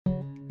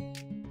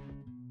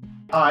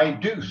I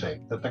do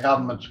think that the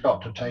government's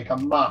got to take a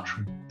much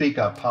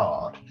bigger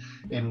part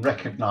in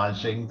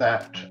recognising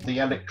that the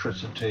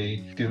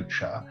electricity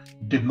future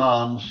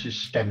demands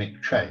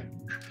systemic change.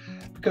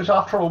 Because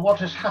after all,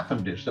 what has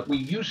happened is that we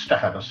used to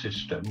have a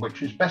system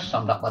which is best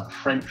summed up by the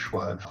French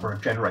word for a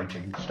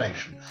generating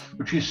station,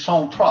 which is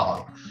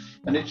centrale.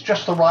 And it's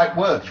just the right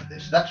word for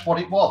this. That's what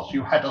it was.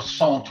 You had a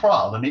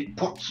centrale and it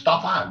put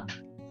stuff out.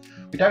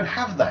 We don't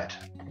have that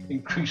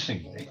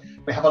increasingly.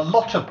 We have a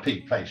lot of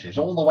peak places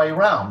all the way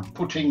around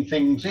putting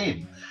things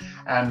in.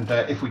 And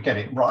if we get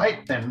it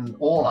right, then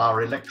all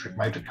our electric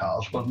motor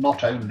cars will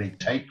not only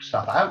take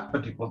stuff out,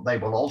 but they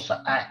will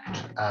also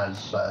act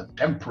as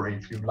temporary,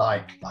 if you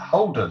like,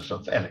 holders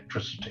of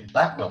electricity.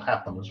 That will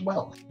happen as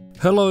well.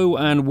 Hello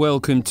and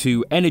welcome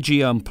to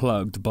Energy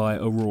Unplugged by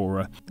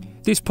Aurora.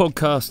 This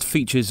podcast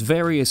features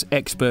various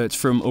experts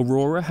from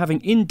Aurora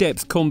having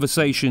in-depth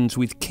conversations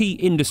with key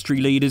industry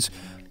leaders,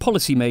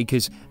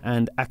 policymakers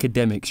and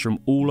academics from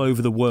all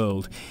over the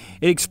world.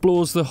 It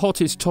explores the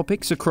hottest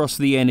topics across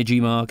the energy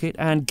market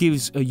and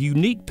gives a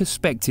unique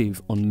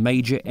perspective on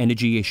major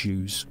energy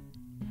issues.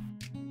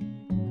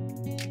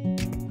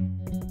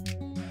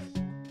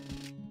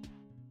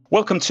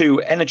 Welcome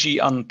to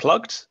Energy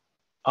Unplugged.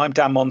 I'm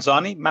Dan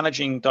Monzani,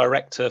 Managing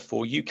Director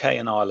for UK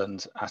and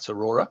Ireland at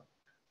Aurora.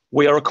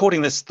 We are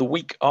recording this the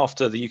week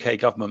after the UK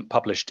government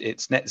published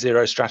its net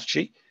zero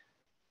strategy.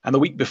 And the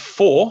week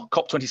before,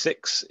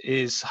 COP26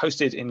 is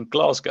hosted in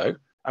Glasgow,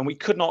 and we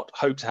could not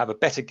hope to have a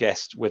better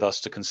guest with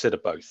us to consider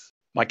both.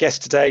 My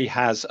guest today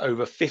has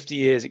over 50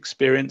 years'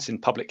 experience in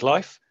public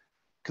life,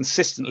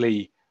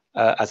 consistently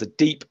as a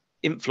deep,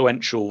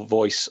 influential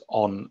voice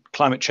on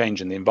climate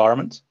change and the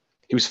environment.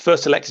 He was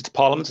first elected to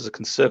Parliament as a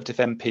Conservative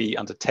MP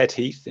under Ted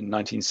Heath in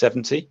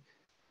 1970.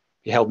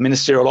 He held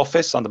ministerial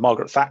office under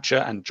Margaret Thatcher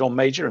and John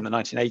Major in the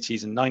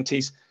 1980s and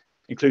 90s,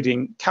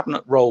 including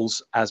cabinet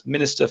roles as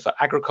Minister for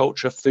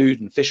Agriculture, Food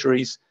and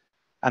Fisheries,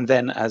 and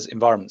then as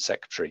Environment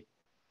Secretary.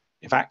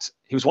 In fact,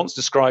 he was once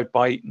described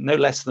by no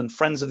less than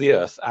Friends of the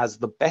Earth as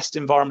the best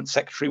Environment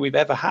Secretary we've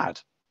ever had.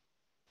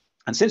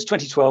 And since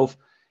 2012,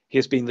 he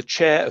has been the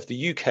chair of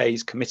the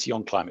UK's Committee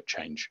on Climate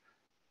Change.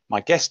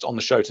 My guest on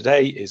the show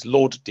today is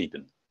Lord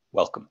Deben.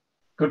 Welcome.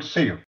 Good to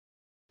see you.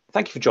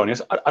 Thank you for joining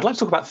us. I'd like to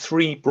talk about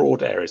three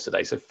broad areas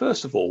today. So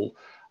first of all,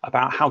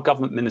 about how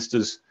government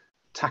ministers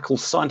tackle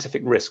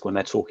scientific risk when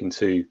they're talking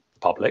to the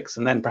publics.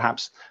 And then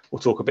perhaps we'll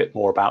talk a bit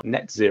more about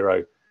net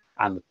zero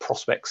and the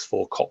prospects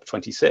for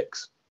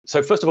COP26.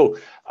 So first of all,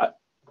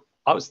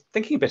 I was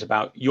thinking a bit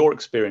about your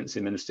experience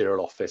in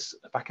ministerial office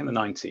back in the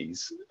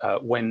 90s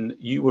when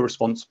you were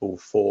responsible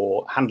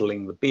for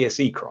handling the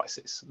BSE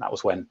crisis. And that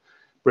was when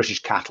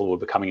British cattle were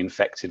becoming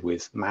infected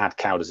with mad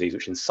cow disease,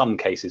 which in some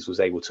cases was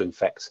able to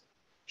infect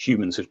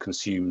humans who'd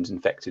consumed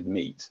infected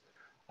meat.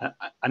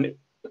 And it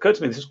occurred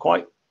to me this was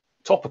quite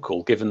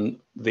topical given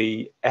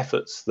the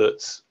efforts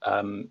that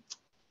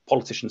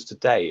politicians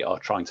today are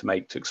trying to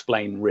make to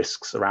explain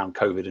risks around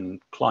COVID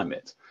and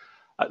climate.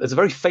 There's a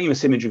very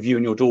famous image of you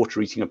and your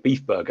daughter eating a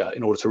beef burger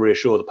in order to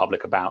reassure the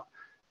public about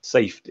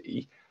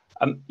safety.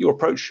 Your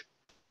approach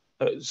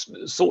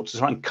sought to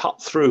try and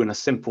cut through in a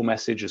simple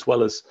message as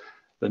well as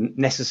the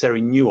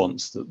necessary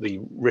nuance that the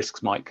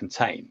risks might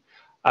contain.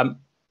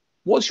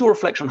 What's your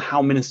reflection on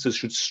how ministers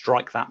should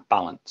strike that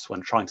balance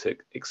when trying to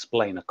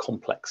explain a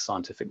complex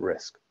scientific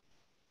risk?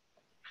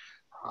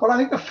 Well, I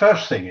think the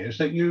first thing is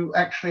that you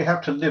actually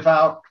have to live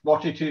out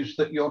what it is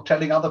that you're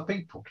telling other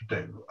people to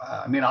do.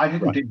 I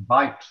didn't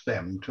invite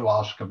them to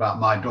ask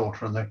about my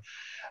daughter and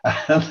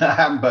the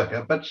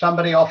hamburger, but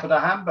somebody offered a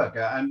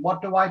hamburger. And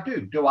what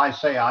do? Do I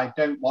say I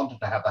don't want her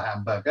to have the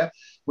hamburger,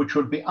 which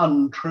would be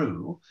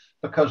untrue,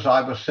 because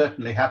I was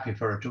certainly happy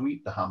for her to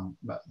eat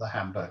the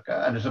hamburger.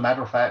 And as a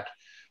matter of fact,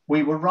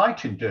 we were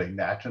right in doing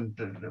that. And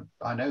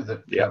I know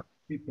that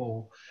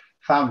people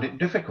found it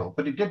difficult,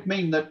 but it did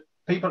mean that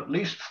people at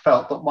least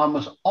felt that one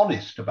was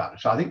honest about it.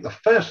 So I think the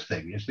first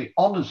thing is the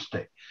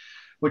honesty,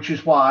 which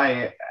is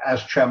why,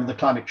 as chairman of the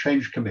Climate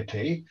Change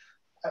Committee,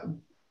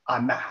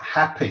 I'm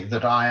happy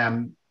that I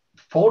am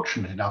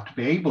fortunate enough to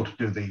be able to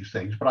do these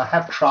things, but I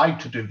have tried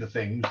to do the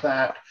things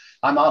that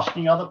I'm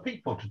asking other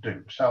people to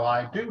do. So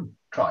I do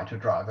try to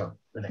drive an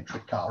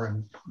electric car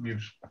and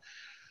use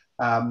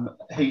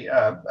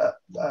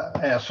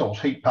air source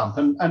heat pump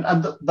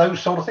and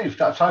those sort of things.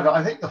 So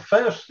I think the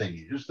first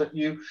thing is that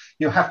you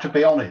have to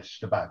be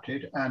honest about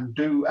it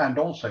and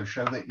also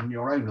show that in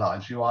your own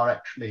lives you are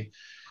actually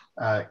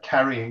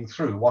carrying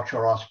through what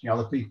you're asking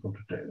other people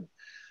to do.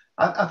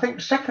 I think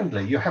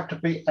secondly, you have to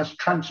be as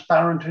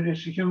transparent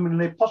as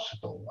humanly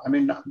possible.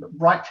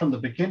 Right from the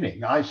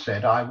beginning, I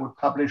said I would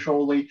publish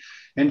all the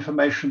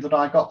information that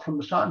I got from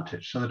the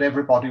scientists so that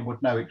everybody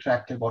would know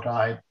exactly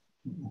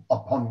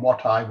upon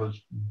what I was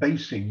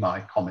basing my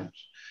comments.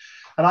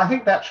 And I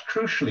think that's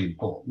crucially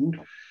important.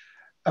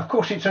 Of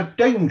course, it's a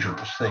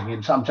dangerous thing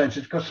in some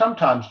senses because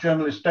sometimes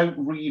journalists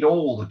don't read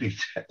all the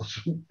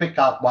details and pick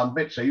up one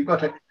bit. So you've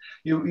got to,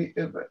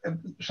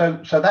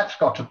 so that's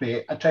got to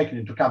be taken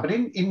into account. But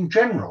in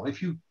general,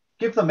 if you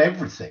give them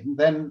everything,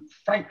 then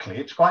frankly,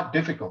 it's quite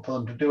difficult for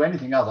them to do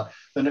anything other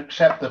than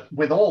accept that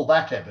with all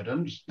that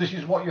evidence, this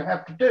is what you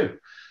have to do.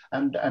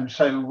 And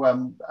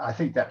so I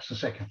think that's the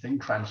second thing,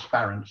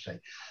 transparency.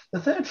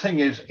 The third thing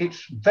is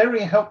it's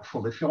very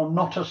helpful if you're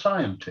not a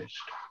scientist.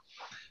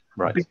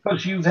 Right.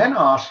 Because you then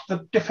ask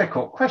the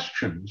difficult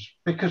questions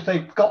because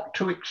they've got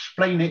to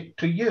explain it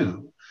to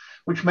you,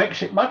 which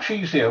makes it much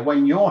easier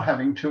when you're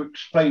having to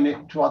explain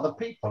it to other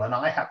people. And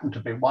I happen to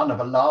be one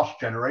of a last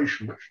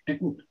generation which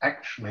didn't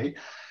actually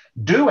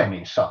do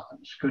any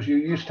science, because you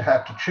used to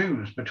have to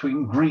choose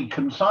between Greek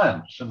and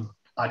science. And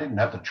I didn't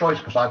have the choice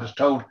because I was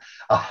told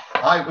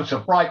I was a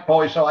bright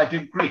boy, so I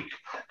did Greek.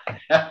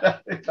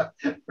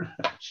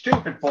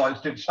 Stupid boys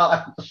did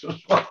science,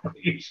 was what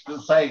we used to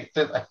say.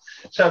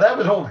 So that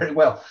was all very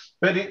well.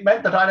 But it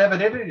meant that I never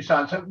did any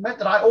science. So it meant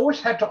that I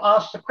always had to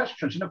ask the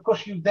questions. And of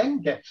course, you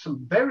then get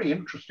some very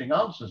interesting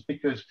answers,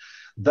 because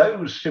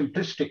those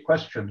simplistic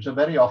questions are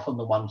very often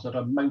the ones that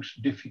are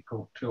most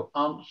difficult to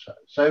answer.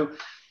 So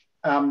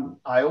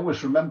I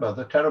always remember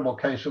the terrible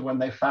case of when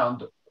they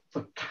found that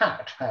the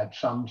cat had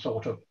some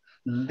sort of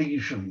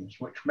lesions,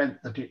 which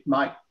meant that it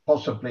might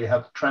possibly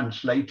have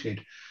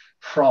translated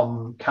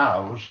from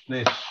cows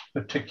this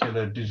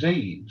particular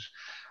disease.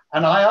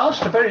 And I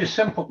asked a very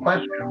simple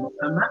question,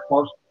 and that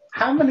was,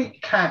 how many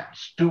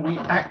cats do we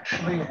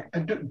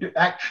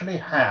actually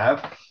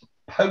have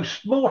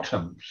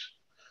post-mortems?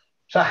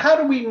 So how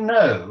do we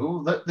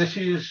know that this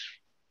is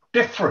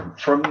different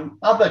from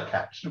other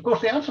cats? Of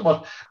course, the answer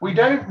was, we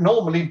don't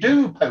normally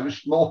do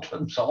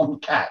post-mortems on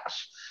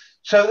cats.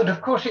 So that,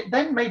 of course, it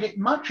then made it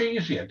much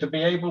easier to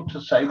be able to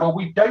say, well,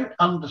 we don't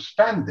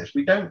understand this.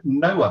 We don't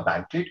know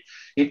about it.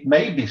 It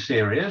may be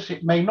serious.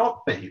 It may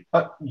not be.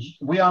 But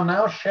we are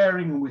now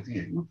sharing with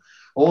you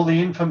all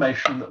the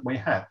information that we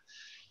have.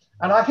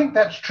 And I think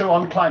that's true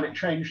on climate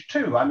change,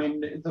 too. I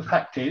mean, the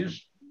fact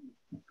is,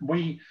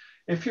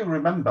 if you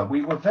remember,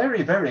 we were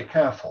very, very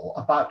careful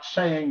about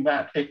saying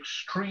that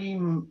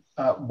extreme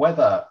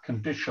weather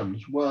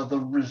conditions were the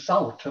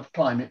result of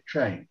climate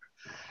change,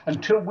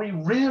 until we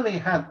really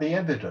had the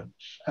evidence.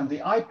 And the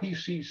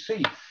IPCC,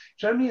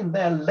 it's only in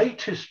their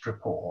latest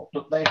report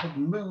that they have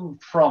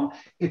moved from,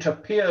 it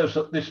appears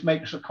that this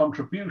makes a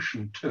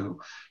contribution to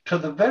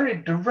the very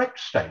direct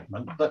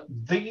statement that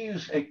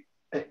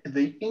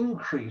the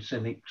increase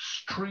in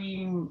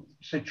extreme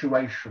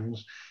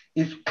situations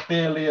is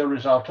clearly a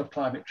result of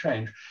climate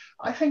change.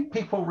 I think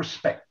people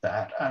respect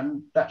that,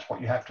 and that's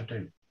what you have to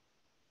do.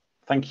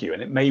 Thank you.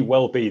 And it may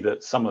well be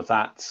that some of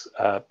that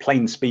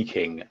plain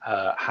speaking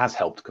has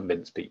helped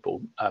convince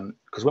people.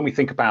 Because when we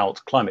think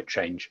about climate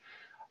change,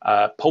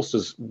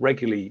 pollsters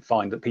regularly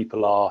find that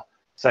people are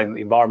saying that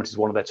the environment is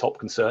one of their top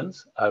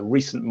concerns. A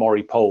recent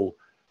Mori poll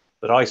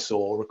that I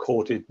saw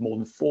recorded more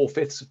than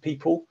 4/5 of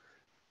people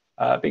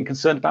being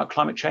concerned about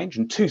climate change,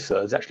 and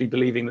 2/3 actually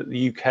believing that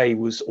the UK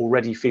was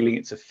already feeling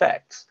its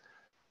effects.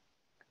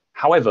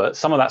 However,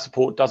 some of that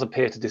support does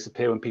appear to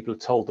disappear when people are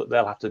told that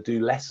they'll have to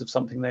do less of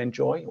something they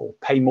enjoy or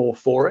pay more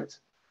for it.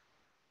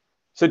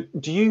 So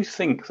do you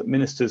think that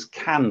ministers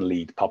can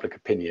lead public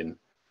opinion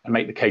and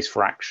make the case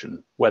for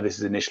action where this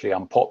is initially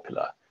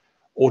unpopular?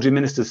 Or do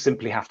ministers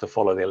simply have to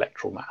follow the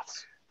electoral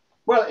maths?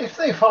 Well, if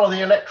they follow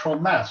the electoral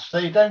maths,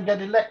 they don't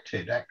get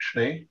elected,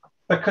 actually,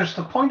 because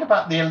the point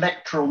about the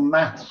electoral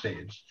maths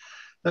is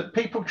that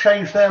people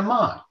change their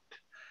mind.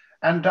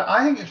 And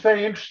I think it's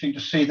very interesting to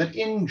see that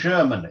in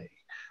Germany,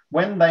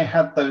 when they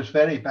had those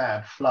very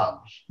bad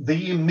floods,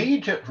 the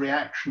immediate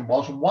reaction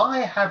was,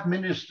 why have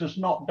ministers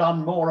not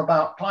done more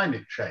about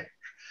climate change?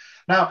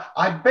 Now,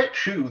 I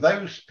bet you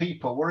those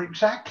people were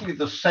exactly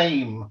the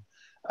same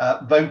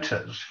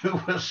voters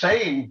who were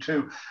saying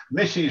to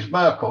Mrs.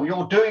 Merkel,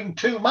 you're doing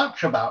too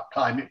much about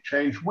climate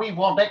change. We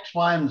want X,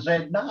 Y, and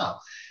Z now.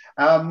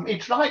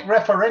 It's like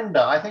referenda.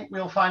 I think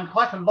we'll find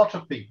quite a lot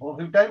of people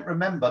who don't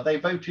remember they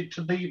voted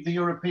to leave the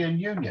European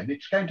Union.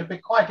 It's going to be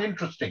quite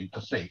interesting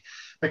to see,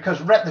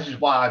 because this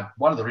is why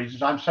one of the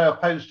reasons I'm so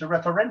opposed to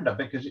referenda,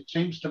 because it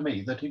seems to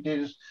me that it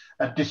is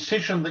a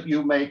decision that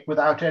you make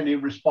without any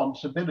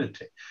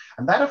responsibility.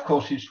 And that, of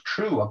course, is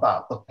true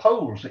about the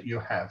polls that you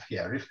have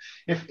here.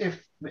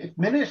 If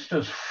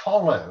ministers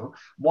follow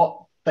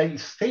what they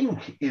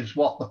think is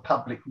what the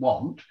public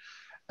want,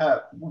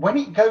 when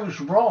it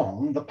goes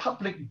wrong, the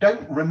public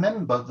don't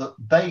remember that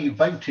they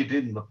voted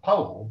in the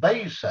poll.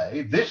 They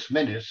say this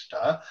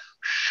minister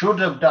should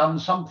have done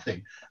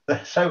something.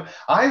 So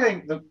I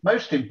think the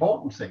most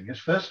important thing is,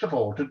 first of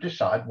all, to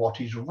decide what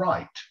is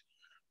right.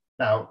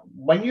 Now,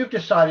 when you've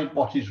decided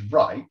what is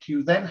right,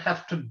 you then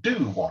have to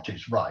do what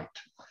is right.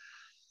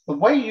 The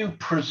way you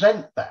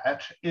present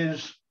that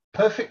is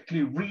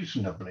perfectly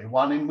reasonably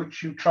one in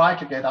which you try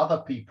to get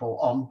other people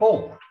on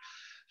board.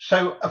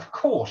 So, of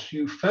course,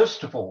 you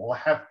first of all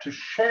have to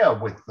share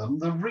with them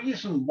the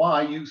reason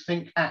why you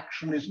think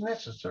action is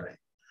necessary.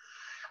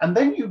 And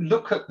then you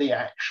look at the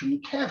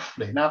action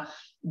carefully. Now,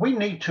 we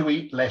need to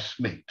eat less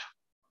meat.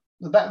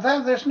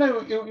 there's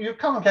no, you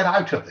can't get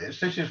out of this.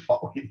 This is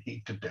what we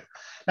need to do.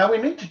 Now, we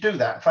need to do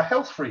that for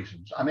health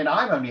reasons. I mean,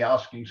 I'm only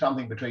asking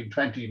something between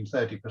 20 and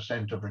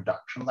 30% of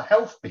reduction. The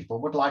health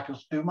people would like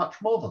us to do much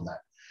more than that.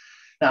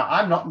 Now,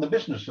 I'm not in the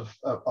business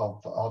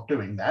of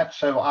doing that,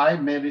 so I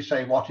merely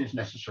say what is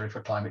necessary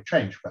for climate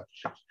change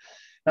purposes.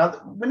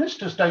 Now,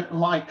 ministers don't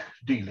like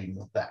dealing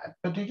with that,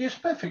 but it is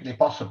perfectly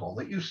possible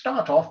that you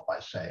start off by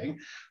saying,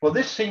 well,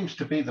 this seems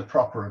to be the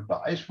proper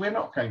advice. We're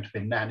not going to be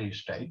nanny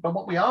state, but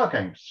what we are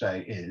going to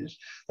say is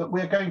that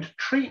we're going to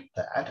treat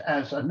that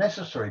as a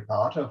necessary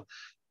part of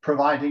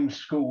providing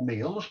school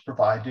meals,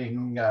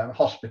 providing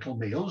hospital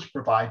meals,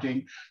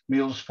 providing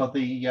meals for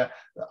the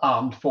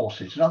armed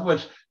forces. In other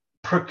words,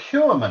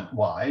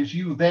 procurement-wise,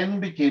 you then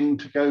begin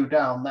to go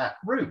down that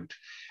route.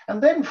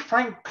 And then,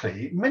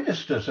 frankly,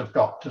 ministers have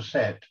got to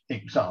set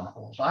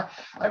examples.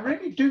 I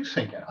really do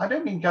think, I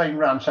don't mean going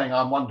around saying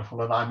I'm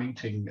wonderful and I'm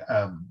eating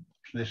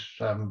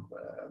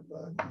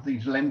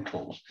these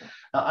lentils.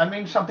 I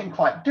mean something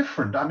quite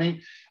different. I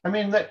mean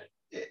that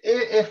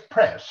if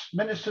pressed,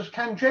 ministers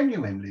can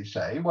genuinely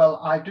say, well,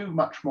 I do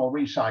much more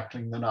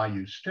recycling than I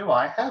used to.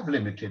 I have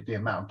limited the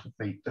amount of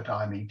meat that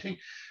I'm eating,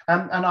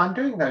 and I'm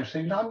doing those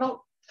things. I'm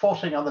not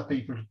forcing other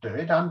people to do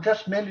it. I'm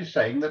just merely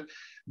saying that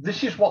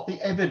this is what the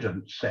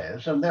evidence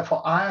says, and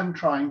therefore I am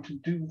trying to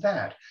do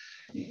that.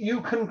 You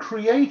can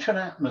create an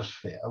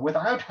atmosphere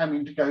without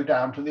having to go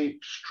down to the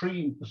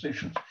extreme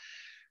positions.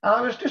 And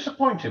I was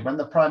disappointed when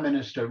the Prime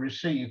Minister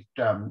received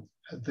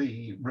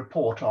the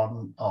report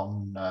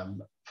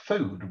on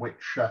food,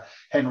 which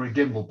Henry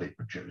Dimbleby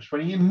produced,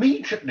 when he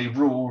immediately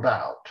ruled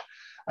out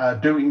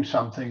doing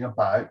something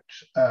about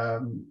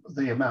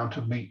the amount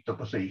of meat that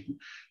was eaten.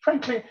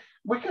 Frankly,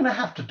 we're going to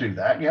have to do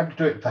that. You have to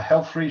do it for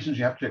health reasons.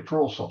 You have to do it for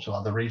all sorts of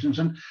other reasons.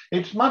 And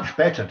it's much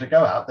better to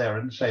go out there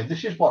and say,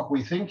 this is what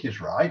we think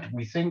is right.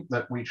 We think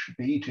that we should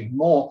be eating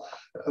more.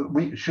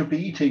 We should be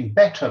eating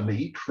better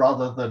meat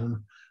rather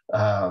than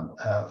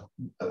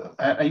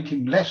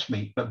eating less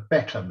meat, but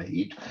better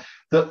meat.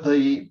 That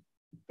the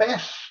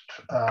best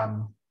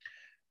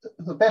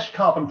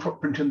carbon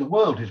footprint in the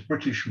world is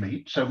British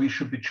meat, so we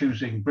should be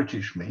choosing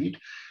British meat.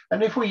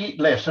 And if we eat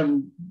less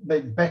and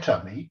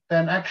better meat,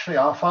 then actually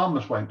our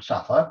farmers won't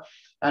suffer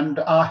and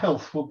our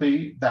health will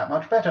be that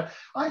much better.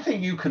 I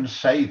think you can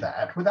say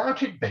that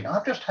without it being,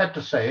 I've just had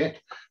to say it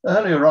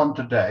earlier on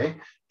today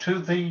to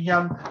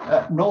the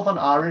Northern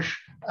Irish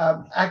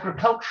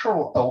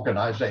Agricultural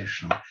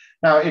Organisation.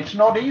 Now, it's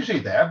not easy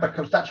there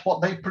because that's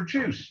what they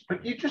produce,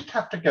 but you just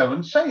have to go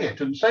and say it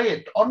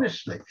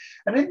honestly.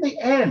 And in the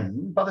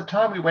end, by the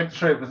time we went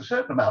through it with a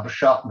certain amount of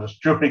sharpness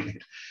during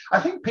it, I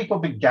think people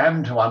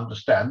began to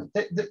understand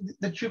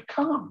that you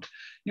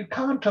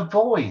can't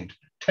avoid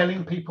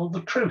telling people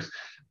the truth.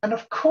 And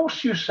of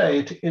course you say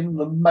it in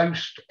the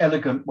most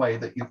elegant way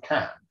that you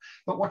can,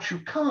 but what you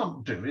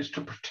can't do is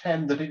to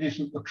pretend that it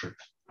isn't the truth.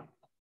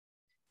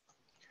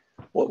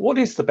 What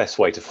is the best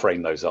way to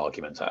frame those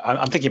arguments?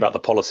 I'm thinking about the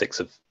politics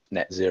of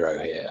net zero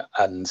here,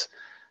 and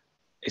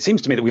it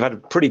seems to me that we've had a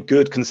pretty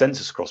good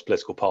consensus across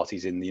political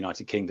parties in the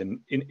United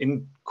Kingdom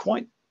in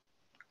quite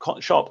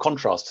sharp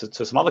contrast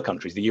to some other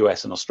countries. The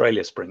US and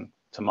Australia spring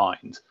to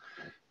mind.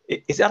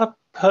 Is that a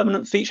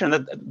permanent feature and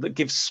that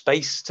gives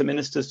space to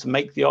ministers to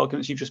make the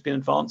arguments you've just been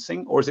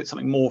advancing, or is it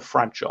something more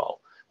fragile?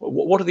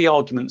 What are the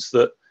arguments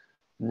that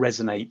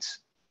resonate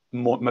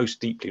most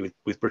deeply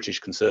with British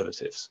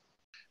Conservatives?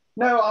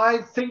 No, I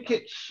think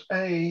it's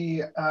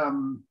a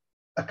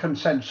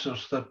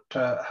consensus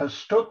that has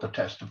stood the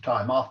test of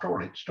time. After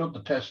all, it stood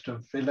the test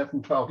of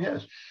 11, 12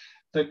 years.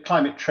 The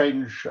Climate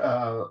Change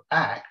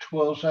Act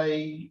was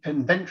an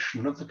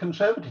invention of the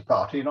Conservative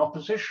Party in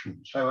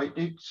opposition. So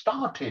it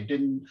started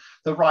in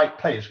the right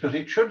place, because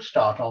it should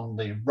start on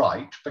the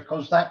right,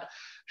 because that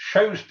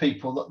shows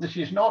people that this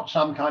is not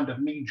some kind of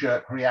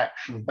knee-jerk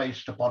reaction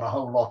based upon a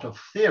whole lot of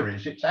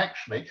theories. It's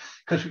actually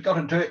because we've got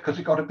to do it because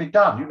it's got to be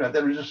done. You know,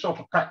 there is a sort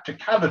of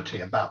practicality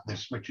about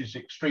this, which is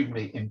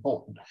extremely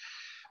important.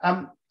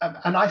 And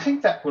I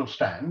think that will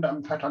stand.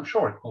 In fact, I'm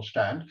sure it will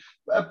stand,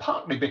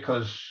 partly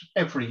because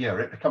every year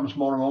it becomes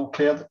more and more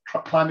clear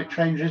that climate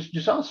change is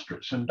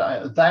disastrous, and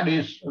that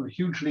is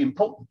hugely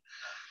important.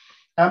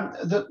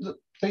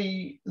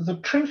 The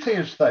truth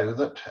is, though,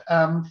 that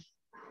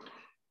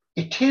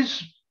it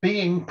is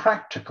being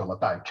practical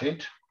about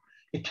it,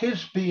 it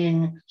is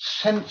being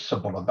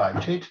sensible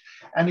about it,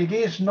 and it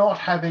is not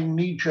having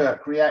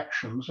knee-jerk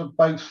reactions of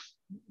both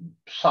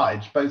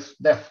sides, both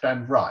left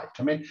and right.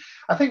 I mean,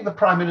 I think the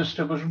Prime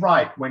Minister was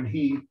right when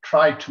he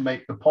tried to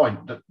make the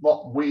point that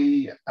what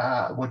we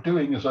were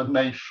doing as a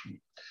nation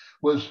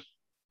was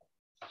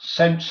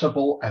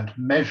sensible and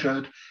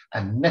measured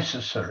and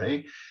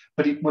necessary,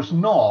 but it was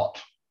not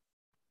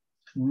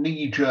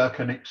knee-jerk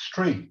and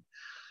extreme.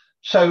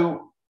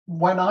 So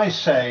when I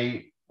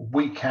say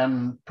we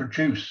can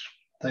produce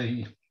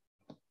the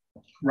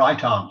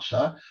right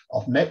answer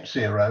of net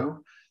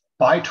zero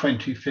by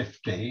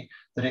 2050,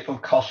 that it will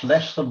cost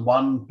less than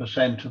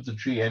 1% of the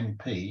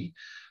GNP,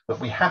 that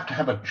we have to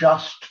have a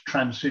just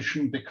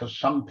transition because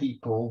some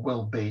people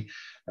will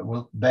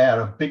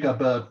bear a bigger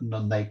burden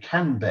than they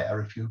can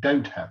bear if you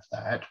don't have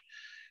that.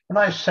 When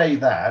I say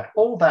that,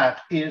 all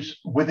that is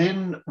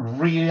within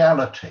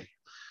reality.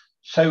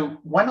 So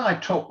when I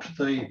talked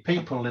to the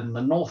people in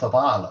the north of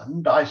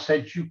Ireland, I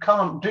said, you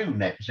can't do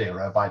net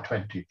zero by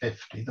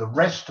 2050. The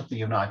rest of the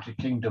United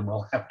Kingdom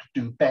will have to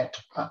do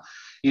better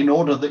in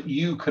order that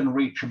you can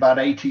reach about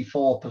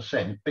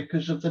 84%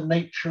 because of the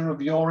nature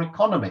of your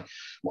economy.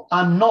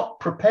 I'm not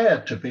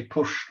prepared to be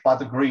pushed by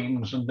the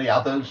Greens and the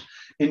others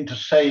into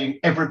saying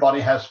everybody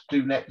has to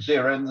do net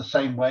zero in the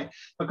same way,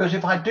 because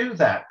if I do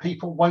that,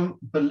 people won't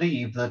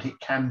believe that it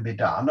can be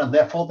done and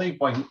therefore they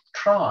won't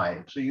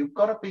try. So you've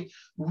got to be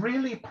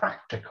really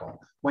practical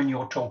when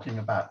you're talking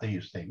about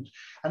these things.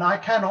 And I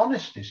can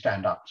honestly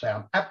stand up and say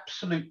I'm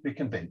absolutely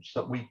convinced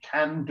that we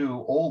can do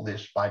all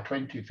this by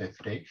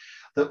 2050,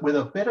 that with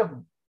a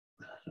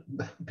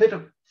bit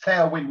of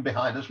fair wind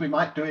behind us, we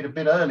might do it a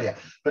bit earlier,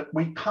 but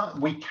we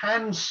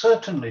can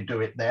certainly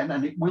do it then,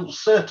 and it will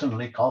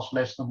certainly cost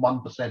less than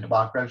 1% of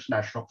our gross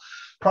national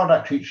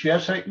product each year.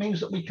 So it means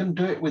that we can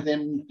do it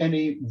within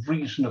any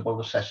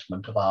reasonable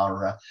assessment of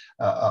our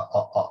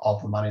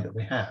of the money that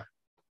we have.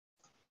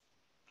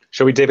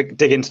 Shall we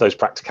dig into those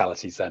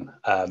practicalities then?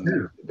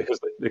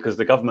 Because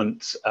the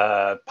government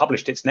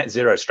published its net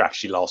zero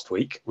strategy last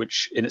week,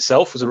 which in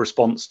itself was a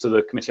response to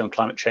the Committee on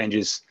Climate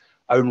Change's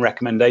own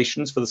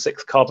recommendations for the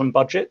 6th carbon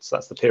budget. So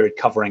that's the period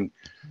covering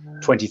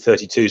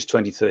 2032 to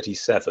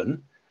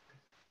 2037.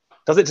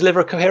 Does it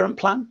deliver a coherent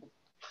plan?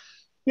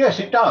 Yes,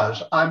 it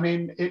does. I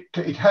mean,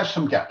 it has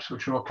some gaps,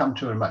 which we'll come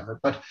to in a moment.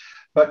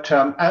 But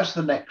as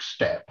the next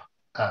step,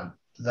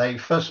 they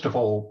first of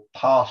all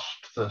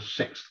passed the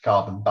 6th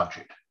carbon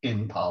budget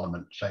in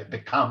Parliament, so it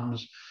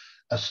becomes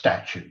a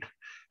statute,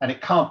 and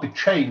it can't be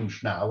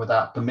changed now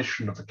without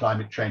permission of the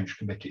Climate Change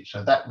Committee.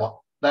 So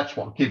that's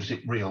what gives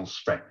it real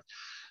strength.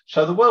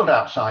 So the world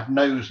outside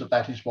knows that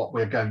that is what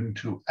we're going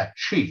to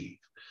achieve.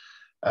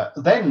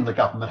 Then the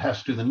government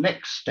has to do the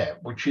next step,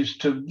 which is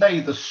to lay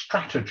the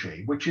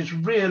strategy, which is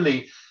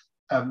really,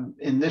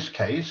 in this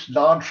case,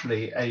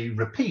 largely a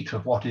repeat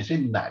of what is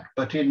in that,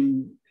 but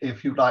in,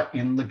 if you like,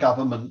 in the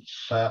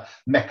government's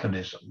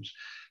mechanisms.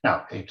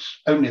 Now,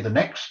 it's only the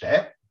next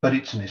step, but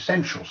it's an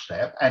essential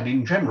step. And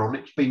in general,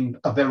 it's been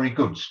a very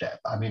good step.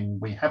 I mean,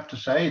 we have to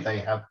say they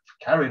have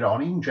carried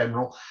on in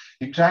general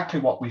exactly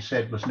what we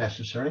said was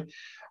necessary.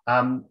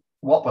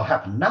 What will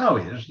happen now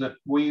is that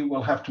we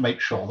will have to make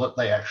sure that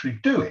they actually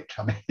do it.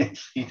 I mean,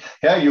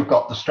 here you've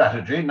got the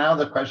strategy. Now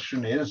the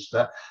question is,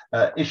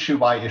 issue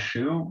by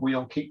issue,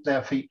 we'll keep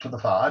their feet to the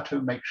fire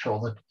to make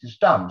sure that it is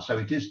done. So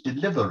it is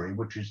delivery,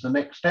 which is the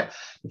next step.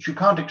 But you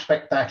can't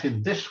expect that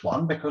in this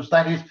one, because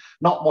that is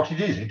not what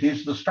it is. It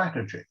is the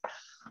strategy.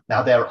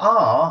 Now, there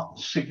are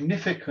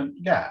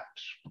significant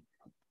gaps.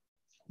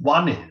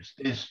 One is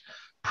this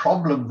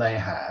problem they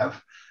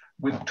have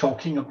with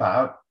talking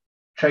about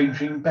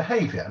changing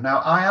behavior. Now,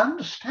 I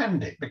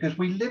understand it because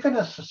we live in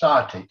a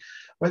society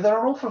where there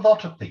are an awful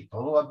lot of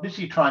people who are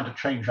busy trying to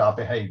change our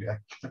behavior,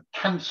 the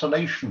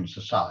cancellation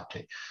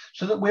society,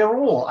 so that we're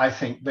all, I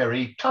think,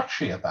 very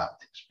touchy about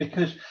this,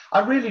 because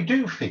I really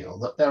do feel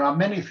that there are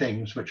many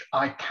things which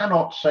I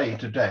cannot say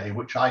today,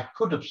 which I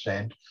could have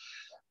said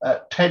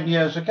 10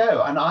 years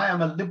ago. And I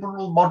am a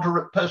liberal,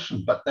 moderate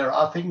person, but there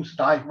are things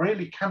that I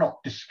really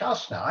cannot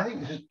discuss now. I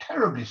think this is a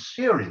terribly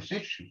serious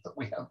issue that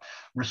we have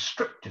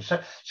restricted. So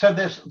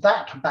there's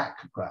that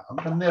background.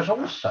 And there's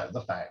also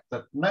the fact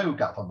that no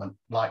government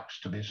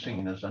likes to be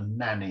seen as a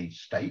nanny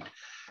state.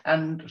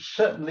 And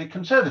certainly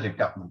conservative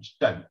governments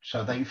don't.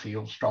 So they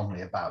feel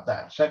strongly about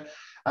that. So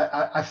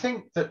I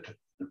think that,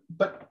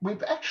 but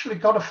we've actually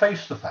got to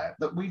face the fact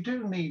that we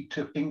do need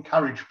to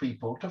encourage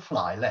people to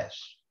fly less,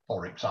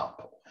 for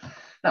example.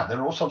 Now, there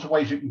are all sorts of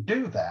ways you can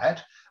do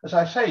that. As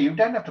I say, you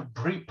don't have to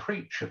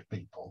preach at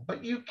people,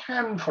 but you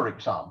can, for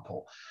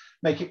example,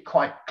 make it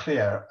quite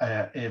clear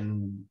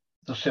in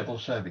the civil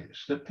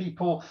service that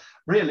people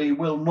really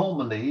will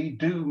normally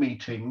do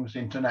meetings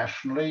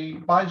internationally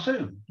by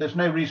Zoom. There's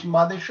no reason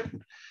why they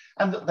shouldn't.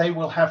 And that they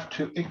will have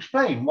to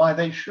explain why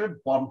they should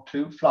want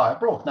to fly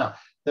abroad. Now,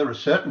 there are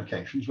certain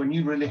occasions when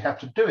you really have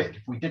to do it.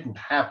 If we didn't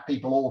have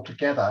people all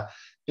together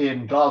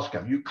in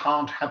Glasgow, you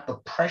can't have the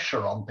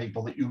pressure on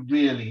people that you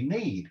really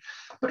need.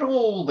 But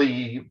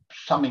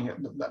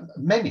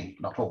many,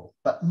 not all,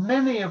 but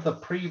many of the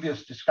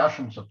previous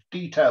discussions of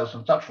details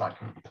and such like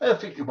can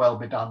perfectly well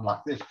be done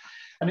like this.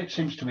 And it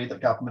seems to me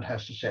that government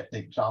has to set the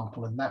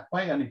example in that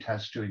way, and it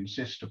has to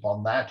insist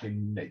upon that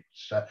in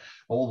its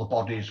all the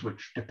bodies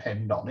which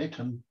depend on it.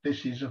 And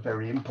this is a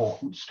very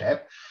important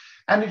step.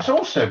 And it's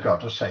also got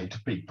to say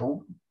to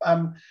people,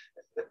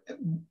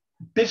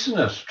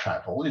 business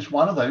travel is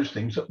one of those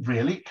things that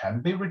really can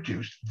be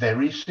reduced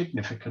very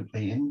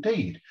significantly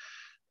indeed.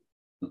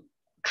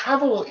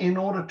 Travel in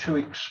order to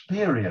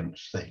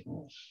experience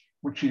things,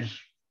 which is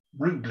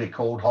rudely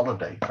called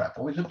holiday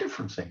travel, is a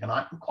different thing. And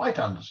I can quite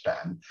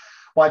understand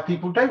why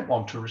people don't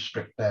want to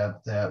restrict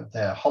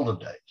their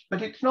holidays.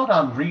 But it's not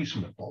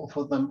unreasonable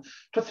for them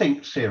to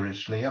think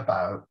seriously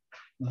about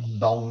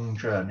long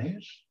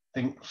journeys,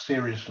 think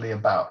seriously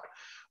about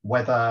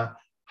weather,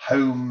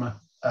 home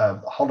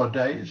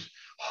holidays,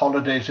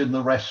 holidays in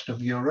the rest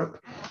of Europe.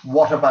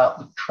 What about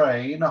the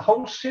train? A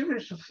whole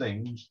series of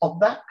things of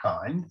that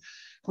kind,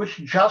 which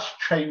just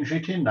change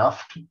it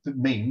enough to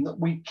mean that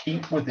we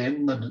keep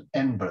within the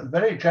envelope, the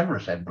very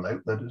generous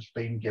envelope that has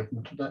been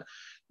given to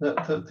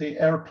the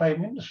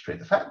aeroplane industry.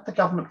 The fact that the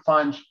government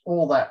finds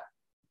all that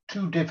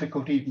too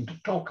difficult even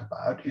to talk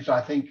about is,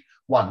 I think,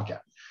 one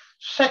gap.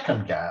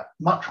 Second gap,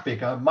 much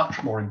bigger,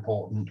 much more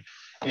important,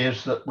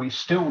 is that we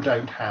still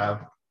don't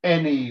have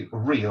any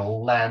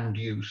real land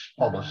use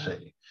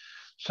policy.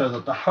 So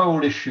that the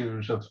whole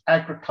issues of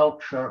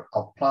agriculture,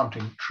 of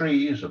planting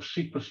trees, of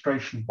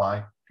sequestration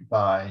by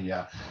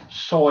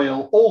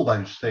soil, all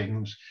those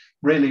things,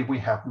 really we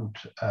haven't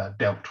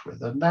dealt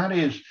with. And that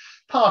is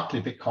partly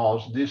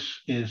because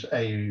this is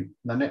the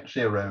net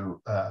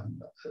zero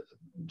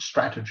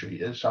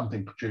strategy is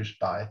something produced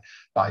by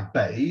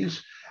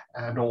BEIS,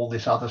 and all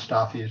this other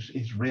stuff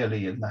is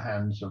really in the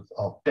hands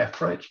of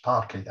DEFRA. It's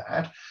partly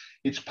that.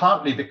 It's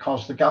partly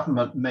because the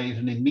government made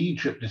an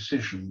immediate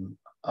decision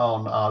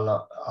on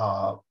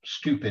our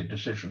stupid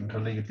decision to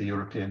leave the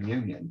European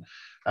Union,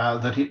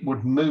 that it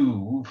would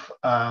move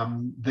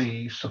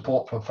the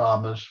support for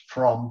farmers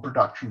from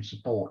production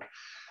support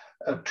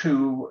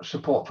to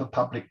support for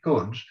public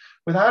goods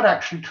without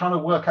actually trying to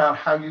work out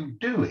how you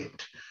do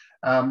it.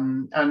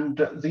 And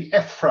the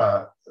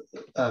EFRA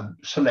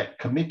Select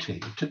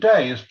Committee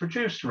today has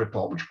produced a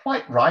report which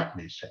quite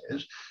rightly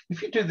says,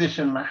 if you do this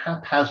in a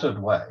haphazard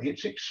way,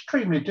 it's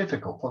extremely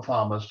difficult for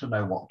farmers to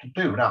know what to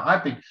do. Now,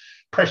 I've been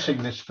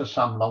pressing this for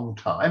some long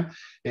time.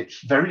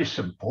 It's very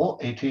simple.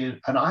 It is,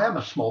 and I am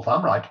a small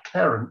farmer. I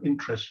declare an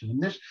interest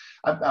in this,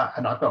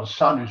 and I've got a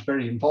son who's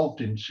very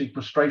involved in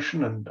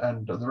sequestration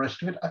and the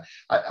rest of it.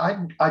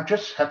 I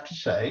just have to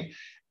say,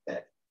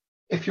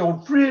 if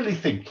you're really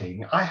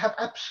thinking, I have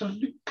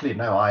absolutely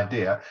no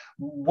idea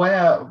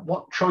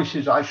what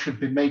choices I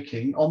should be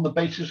making on the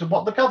basis of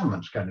what the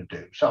government's going to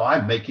do. So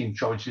I'm making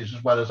choices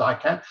as well as I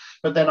can,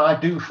 but then I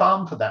do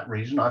farm for that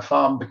reason. I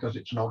farm because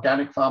it's an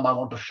organic farm. I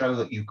want to show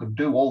that you can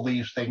do all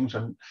these things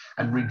and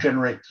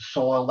regenerate the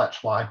soil.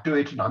 That's why I do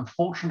it, and I'm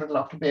fortunate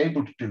enough to be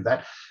able to do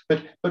that.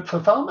 But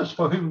for farmers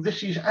for whom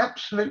this is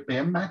absolutely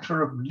a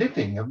matter of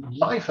living, of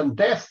life and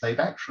death, they've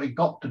actually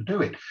got to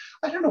do it.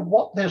 I don't know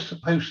what they're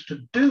supposed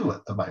to do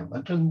at the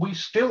moment, and we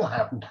still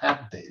haven't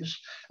had this,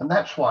 and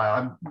that's why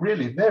I'm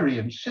really very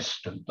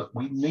insistent that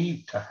we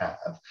need to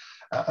have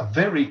a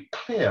very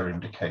clear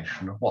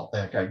indication of what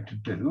they're going to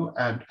do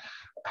and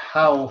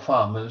how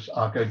farmers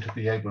are going to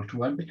be able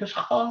to earn, because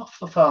half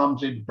the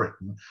farms in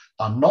Britain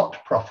are not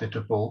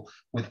profitable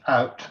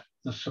without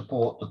the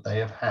support that they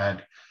have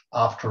had,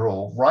 after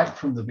all, right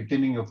from the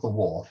beginning of the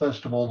war.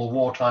 First of all, the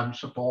wartime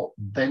support,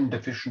 then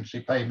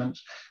deficiency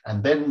payments,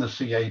 and then the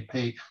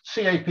CAP.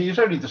 CAP is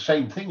only the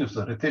same thing as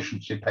the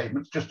deficiency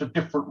payments, just a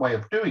different way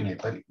of doing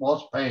it, but it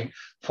was paying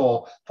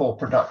for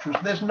production. So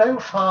there's no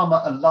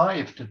farmer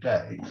alive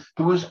today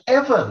who has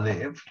ever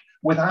lived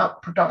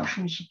without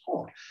production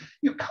support.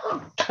 You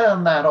can't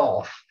turn that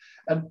off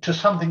and to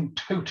something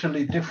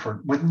totally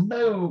different with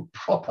no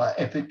proper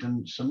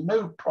evidence and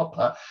no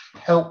proper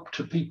help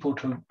to people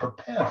to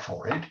prepare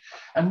for it,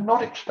 and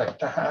not expect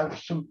to have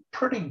some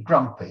pretty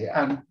grumpy,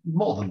 and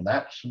more than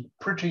that, some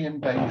pretty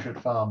endangered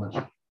farmers.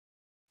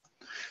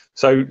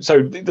 So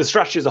the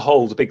strategy as a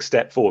whole is a big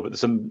step forward, but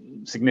there's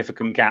some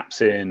significant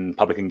gaps in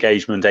public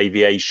engagement,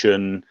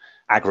 aviation,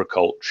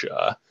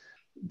 agriculture.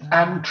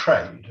 And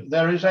trade.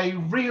 There is a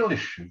real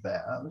issue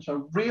there. There's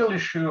a real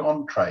issue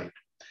on trade.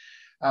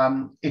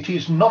 It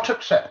is not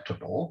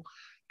acceptable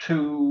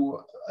to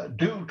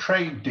do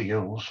trade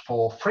deals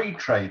for free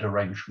trade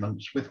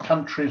arrangements with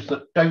countries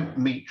that don't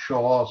meet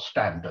your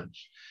standards.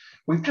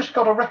 We've just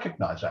got to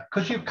recognize that,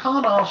 because you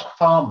can't ask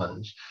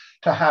farmers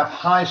to have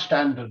high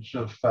standards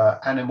of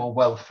animal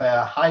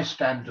welfare, high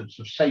standards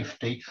of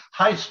safety,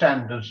 high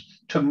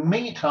standards to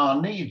meet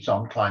our needs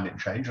on climate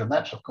change. And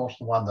that's, of course,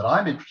 the one that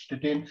I'm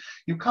interested in.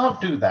 You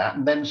can't do that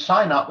and then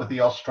sign up with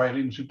the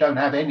Australians who don't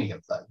have any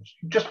of those.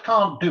 You just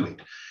can't do it.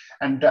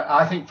 And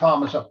I think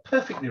farmers are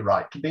perfectly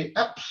right to be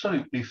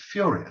absolutely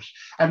furious.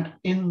 And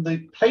in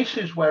the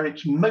places where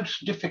it's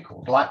most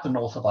difficult, like the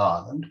north of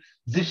Ireland,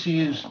 this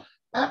is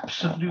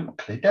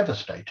absolutely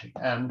devastating.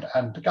 And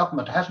the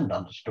government hasn't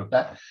understood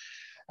that.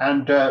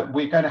 And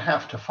we're going to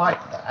have to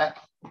fight that.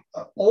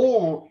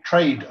 All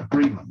trade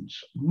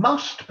agreements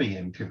must be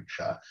in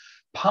future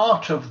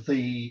part of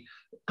the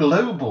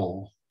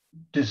global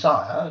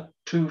desire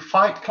to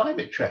fight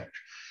climate change.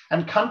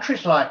 And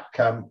countries like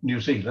New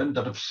Zealand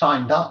that have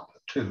signed up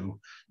to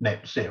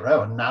net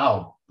zero, and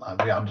now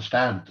we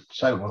understand that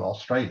so will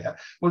Australia,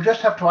 we'll just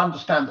have to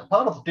understand that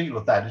part of the deal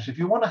with that is if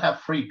you want to have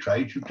free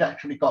trade, you've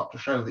actually got to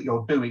show that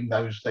you're doing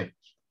those things.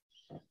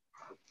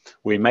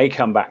 We may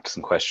come back to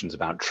some questions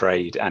about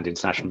trade and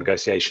international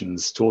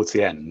negotiations towards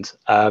the end.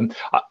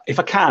 If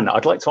I can,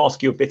 I'd like to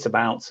ask you a bit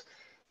about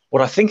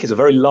what I think is a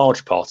very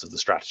large part of the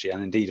strategy,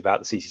 and indeed about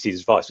the CCC's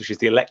advice, which is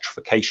the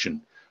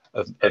electrification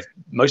of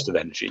most of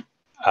energy.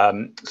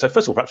 So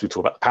first of all, perhaps we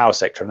talk about the power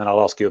sector, and then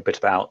I'll ask you a bit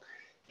about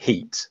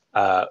heat,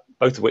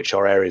 both of which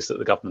are areas that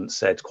the government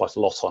said quite a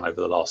lot on over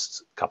the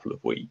last couple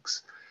of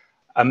weeks.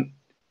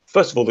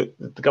 First of all,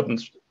 the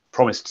government's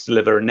promised to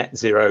deliver a net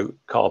zero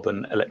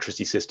carbon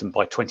electricity system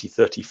by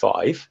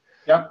 2035.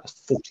 Yeah.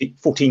 That's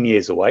 14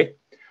 years away,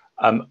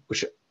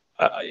 which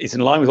is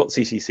in line with what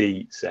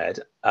CCC said.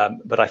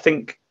 But I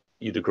think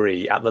you'd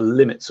agree at the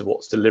limits of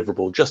what's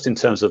deliverable, just in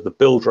terms of the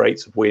build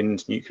rates of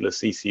wind, nuclear,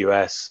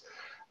 CCUS,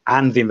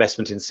 and the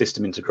investment in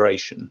system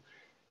integration.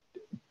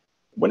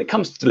 When it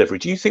comes to delivery,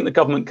 do you think the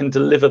government can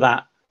deliver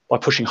that by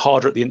pushing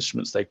harder at the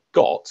instruments they've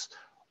got?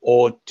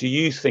 Or do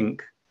you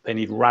think they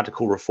need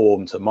radical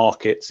reform to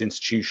markets,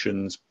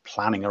 institutions,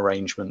 planning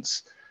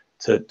arrangements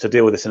to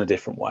deal with this in a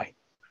different way?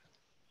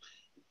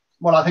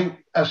 Well, I think,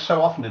 as so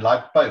often in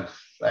life, both,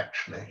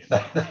 actually.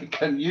 They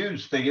can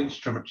use the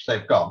instruments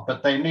they've got,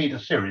 but they need a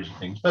series of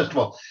things. First of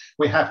all,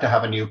 we have to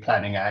have a new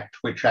planning act,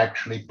 which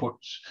actually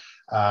puts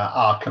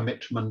our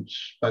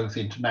commitments, both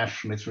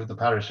internationally through the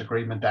Paris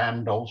Agreement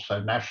and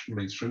also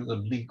nationally through the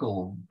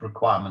legal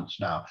requirements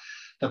now,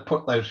 that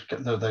put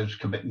those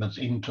commitments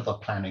into the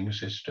planning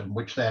system,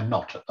 which they're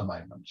not at the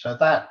moment. So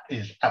that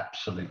is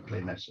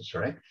absolutely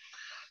necessary.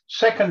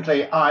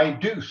 Secondly, I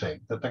do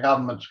think that the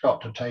government's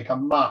got to take a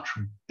much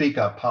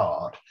bigger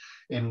part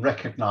in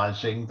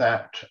recognising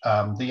that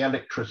the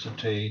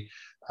electricity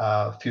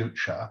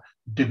future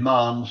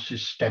demands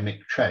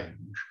systemic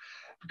change.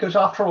 Because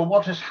after all,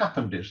 what has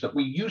happened is that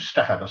we used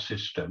to have a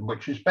system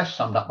which is best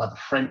summed up by the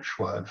French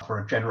word for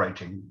a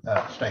generating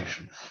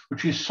station,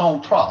 which is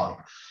centrale.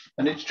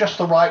 And it's just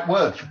the right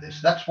word for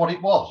this. That's what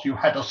it was. You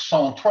had a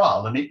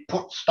centrale and it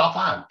put stuff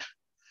out.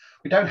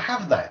 We don't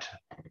have that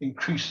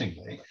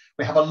increasingly.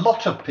 We have a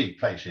lot of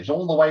places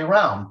all the way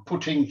around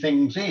putting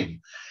things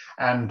in.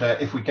 And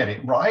if we get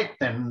it right,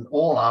 then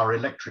all our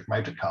electric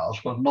motor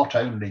cars will not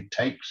only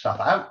take stuff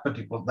out, but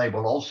they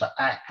will also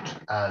act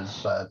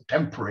as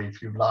temporary,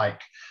 if you like,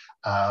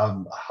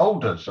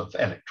 holders of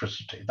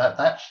electricity.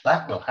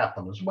 That will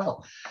happen as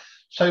well.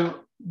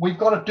 So we've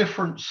got a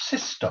different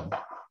system.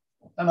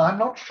 And I'm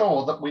not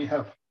sure that we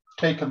have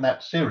taken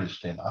that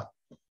seriously enough.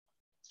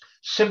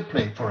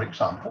 Simply, for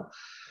example,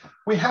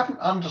 we haven't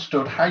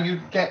understood how you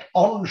get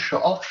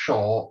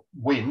offshore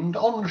wind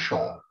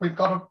onshore. We've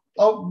got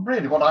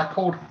really what I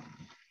call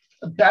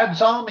a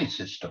dad's army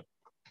system.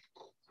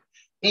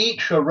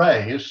 Each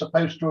array is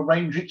supposed to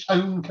arrange its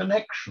own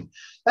connection.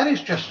 That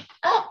is just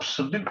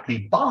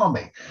absolutely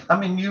balmy. I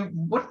mean,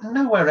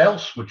 nowhere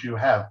else would you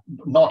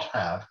not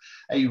have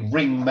a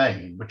ring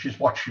main, which is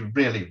what you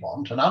really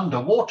want, an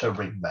underwater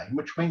ring main,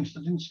 which means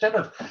that instead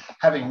of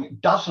having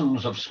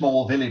dozens of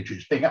small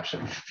villages being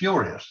absolutely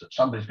furious that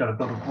somebody's going to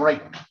build a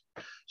great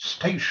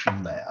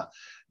station there,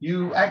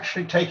 you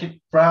actually take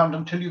it round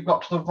until you've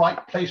got to the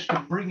right place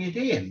to bring it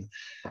in.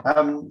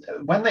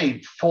 When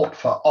they fought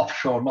for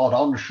offshore, not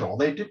onshore,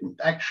 they didn't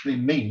actually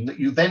mean that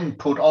you then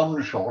put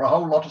onshore a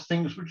whole lot of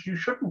things which you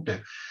shouldn't do.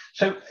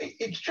 So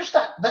it's just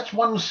that's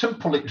one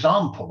simple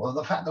example of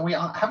the fact that we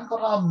haven't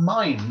got our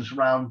minds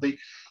around the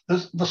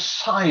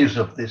size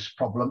of this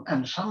problem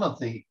and some of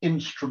the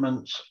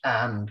instruments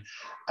and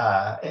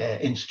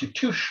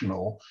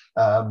institutional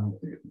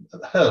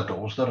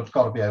hurdles that have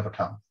got to be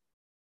overcome.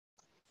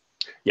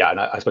 Yeah, and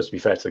I suppose to be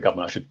fair to the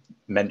government, I should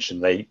mention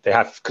they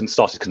have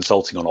started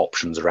consulting on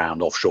options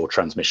around offshore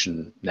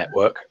transmission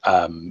network,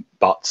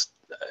 but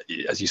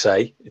as you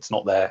say, it's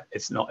not there.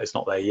 It's not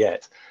there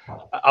yet.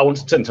 I want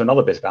to turn to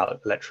another bit about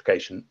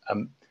electrification.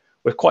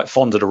 We're quite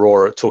fond at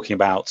Aurora talking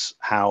about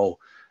how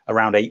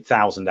around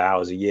 8,000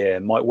 hours a year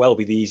might well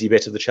be the easy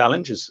bit of the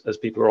challenge, as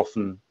people are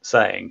often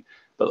saying,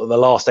 but the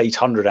last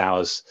 800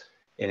 hours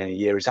in a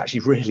year is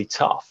actually really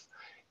tough.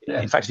 Yeah.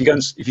 In fact,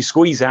 if you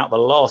squeeze out the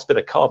last bit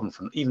of carbon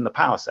from even the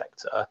power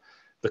sector,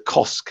 the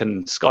costs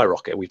can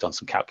skyrocket. We've done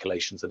some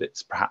calculations that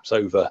it's perhaps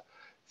over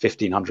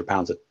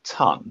 £1,500 a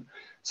tonne.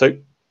 So,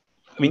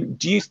 I mean,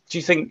 do you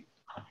think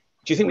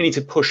we need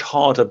to push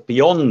harder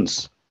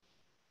beyond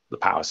the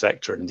power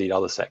sector and indeed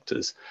other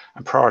sectors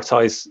and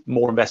prioritise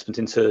more investment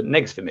into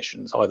negative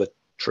emissions, either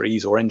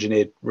trees or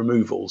engineered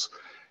removals,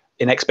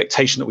 in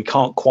expectation that we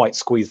can't quite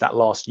squeeze that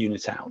last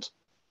unit out?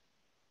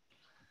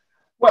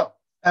 Well,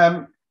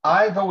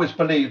 I've always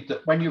believed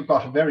that when you've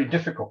got a very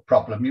difficult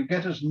problem, you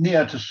get as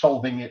near to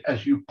solving it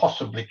as you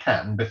possibly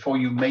can before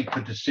you make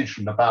the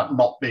decision about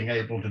not being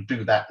able to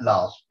do that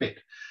last bit.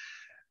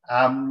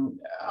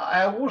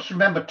 I always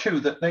remember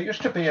too that there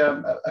used to be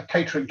a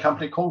catering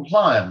company called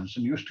Lions,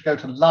 and you used to go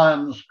to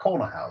Lions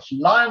Corner House.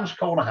 Lions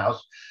Corner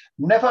House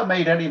never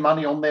made any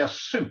money on their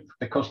soup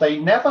because they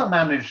never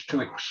managed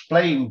to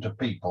explain to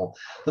people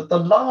that the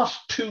last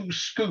 2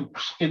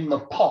 scoops in the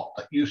pot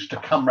that used to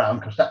come round,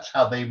 because that's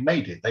how they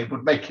made it. They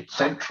would make it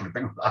centrally.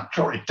 I'm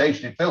sure it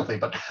tasted filthy,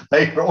 but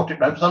they brought it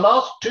round. It was the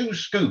last 2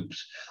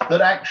 scoops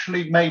that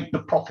actually made the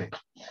profit.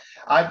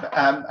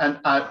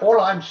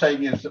 All I'm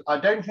saying is that I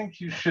don't think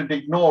you should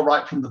ignore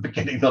right from the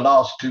beginning the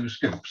last 2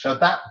 scoops. So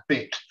that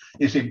bit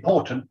is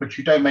important, but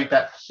you don't make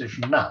that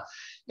decision now.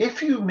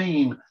 If you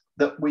mean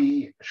that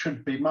we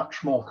should be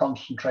much more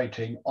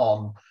concentrating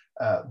on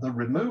the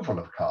removal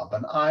of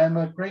carbon, I am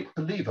a great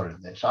believer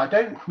in this. I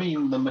don't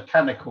mean the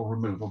mechanical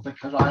removal,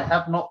 because I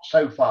have not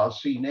so far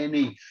seen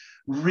any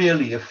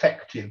really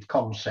effective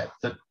concept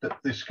that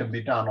this can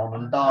be done on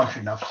a large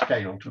enough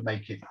scale to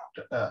make it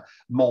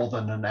more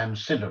than an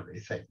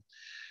ancillary thing.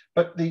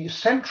 But the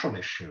central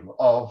issue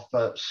of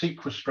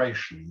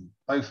sequestration,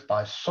 both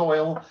by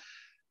soil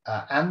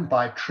and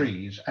by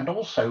trees, and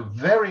also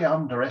very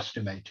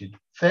underestimated,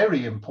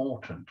 very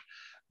important,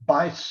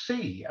 by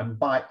sea and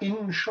by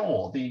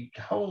inshore, the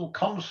whole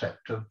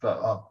concept of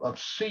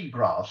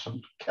seagrass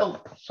and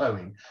kelp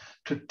sowing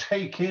to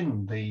take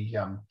in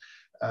the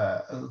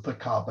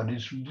carbon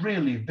is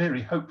really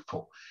very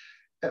hopeful.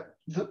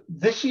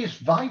 This is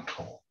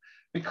vital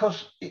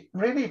because it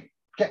really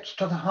gets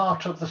to the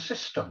heart of the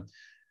system.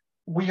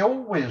 We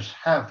always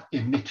have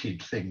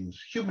emitted things.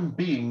 Human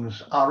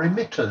beings are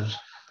emitters,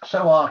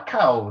 so are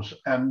cows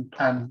and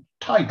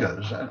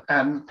tigers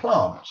and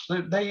plants.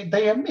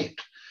 They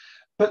emit.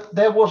 But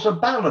there was a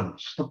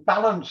balance, the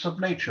balance of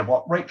nature,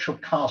 what Rachel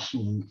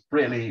Carson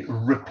really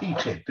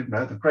repeated,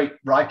 the great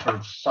writer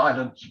of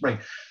Silent Spring.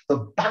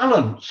 The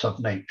balance of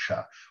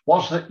nature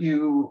was that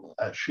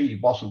she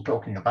wasn't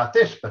talking about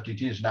this, but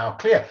it is now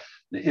clear,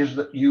 is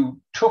that you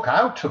took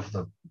out of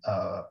the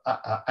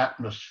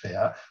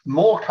atmosphere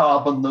more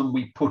carbon than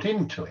we put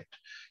into it.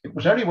 It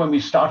was only when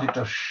we started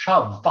to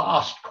shove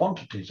vast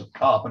quantities of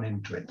carbon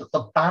into it that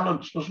the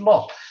balance was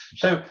lost.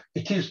 So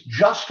it is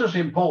just as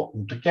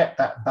important to get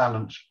that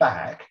balance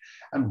back.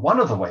 And one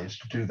of the ways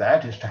to do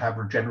that is to have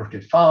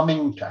regenerative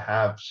farming, to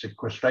have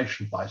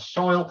sequestration by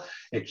soil.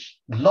 It's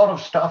a lot of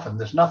stuff and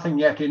there's nothing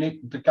yet in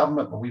it, the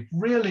government, but we've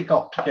really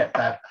got to get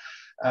that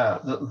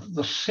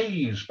the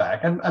seas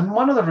back. And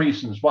one of the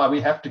reasons why we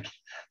have to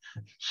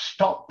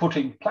stop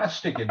putting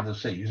plastic in the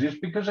seas is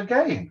because,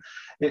 again,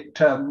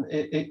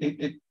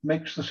 it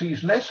makes the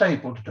seas less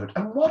able to do it.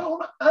 And what on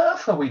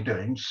earth are we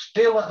doing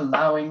still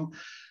allowing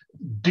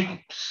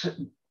deep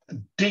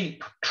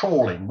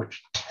trawling,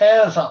 which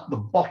tears up the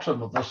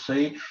bottom of the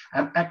sea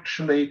and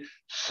actually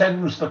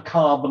sends the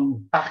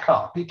carbon back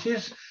up? It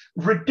is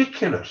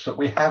ridiculous that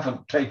we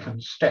haven't taken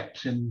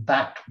steps in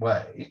that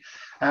way.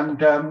 And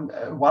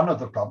one of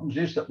the problems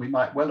is that we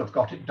might well have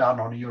got it done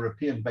on a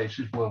European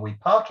basis. Were we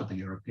part of the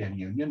European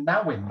Union?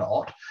 Now we're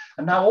not.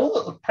 And now all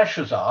that the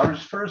pressures are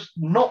is for us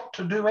not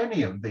to do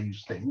any of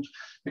these things,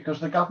 because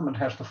the government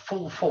has the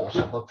full force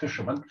of the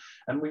fishermen.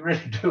 And we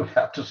really do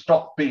have to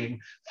stop being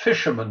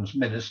fishermen's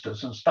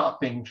ministers and start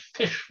being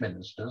fish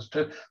ministers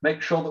to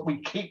make sure that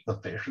we keep the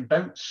fish and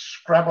don't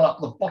scrabble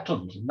up the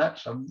bottoms. And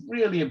that's a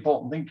really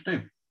important thing to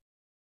do.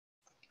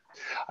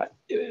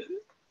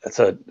 That's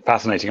a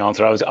fascinating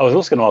answer. I was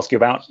also going to ask you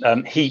about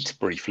heat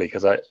briefly,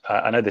 because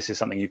I know this is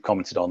something you've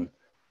commented on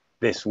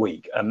this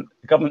week. The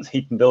government's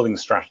heat and building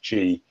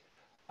strategy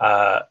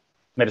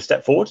made a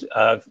step forward,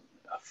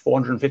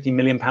 £450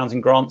 million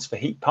in grants for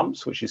heat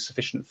pumps, which is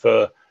sufficient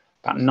for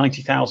about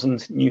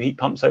 90,000 new heat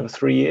pumps over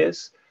 3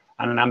 years,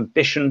 and an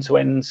ambition to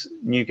end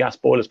new gas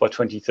boilers by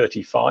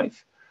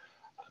 2035.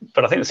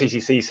 But I think the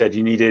CCC said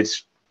you needed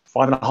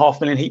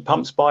 5.5 million heat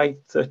pumps by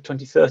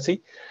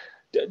 2030.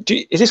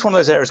 Is this one of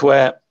those areas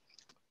where,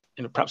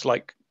 perhaps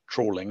like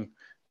trawling,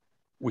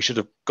 we should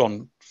have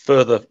gone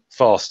further,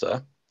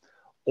 faster,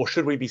 or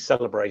should we be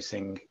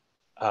celebrating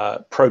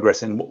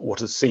progress in what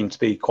has seemed to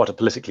be quite a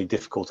politically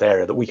difficult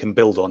area that we can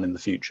build on in the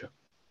future?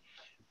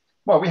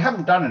 Well, we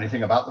haven't done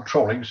anything about the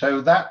trawling,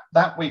 so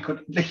that we could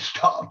at least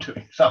start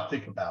doing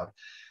something about.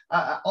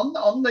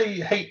 On the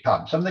heat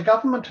pumps, and the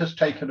government has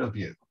taken a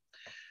view,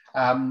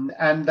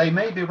 and they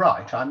may be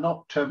right. I'm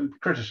not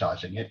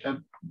criticising it.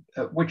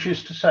 Which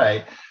is to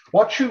say,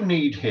 what you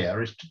need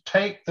here is to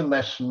take the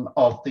lesson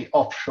of the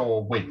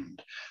offshore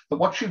wind, that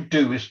what you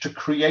do is to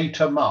create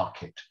a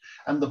market.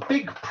 And the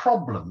big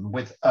problem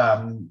with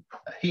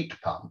heat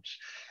pumps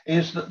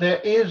is that there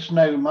is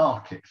no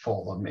market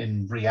for them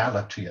in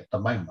reality at the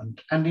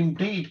moment. And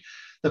indeed,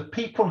 the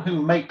people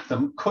who make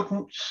them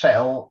couldn't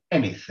sell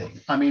anything.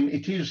 I mean,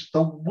 it is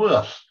the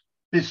worst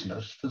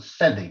business for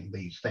selling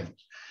these things.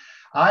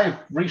 I've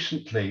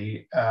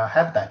recently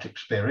had that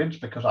experience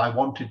because I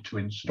wanted to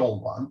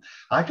install one.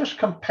 I just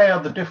compare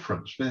the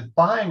difference with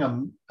buying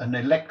an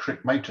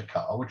electric motor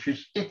car, which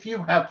is, if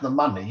you have the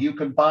money, you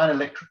can buy an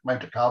electric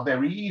motor car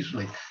very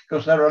easily,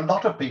 because there are a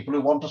lot of people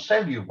who want to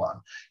sell you one.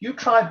 You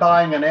try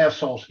buying an air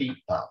source heat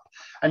pump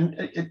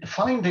and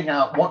finding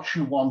out what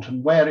you want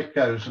and where it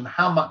goes and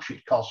how much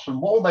it costs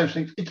and all those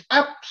things. It's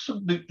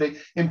absolutely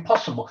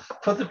impossible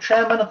for the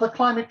chairman of the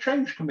Climate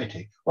Change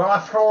Committee, where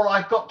after all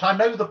I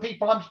know the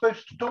people I'm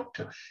supposed to talk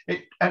to.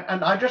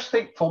 And I just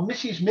think for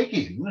Mrs.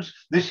 Miggins,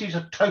 this is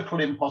a total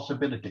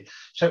impossibility.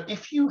 So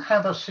if you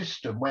have a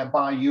system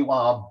whereby you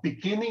are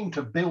beginning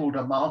to build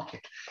a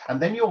market and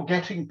then you're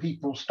getting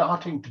people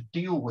starting to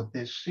deal with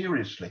this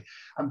seriously,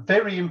 I'm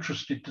very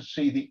interested to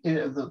see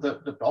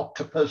the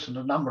Octopus and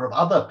a number of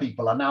other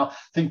people are now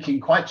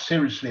thinking quite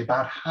seriously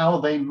about how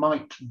they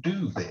might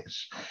do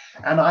this.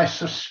 And I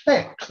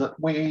suspect that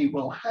we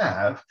will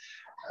have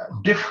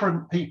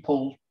different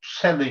people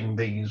selling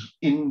these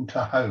into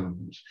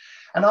homes.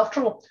 And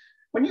after all,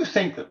 when you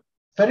think that a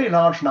very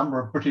large number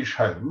of British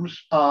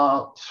homes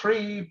are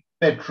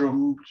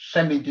 3-bedroom,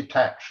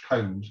 semi-detached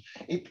homes,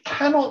 it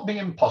cannot be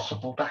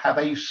impossible to have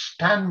a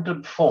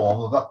standard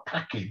form of a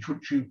package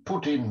which you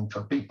put in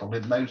for people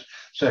in those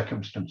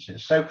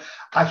circumstances. So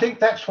I think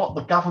that's what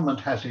the government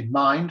has in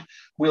mind.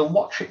 We'll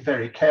watch it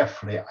very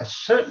carefully. I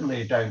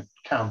certainly don't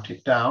count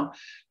it down.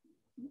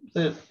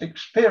 The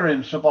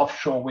experience of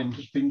offshore wind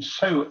has been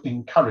so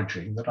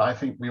encouraging that I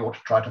think we ought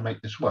to try to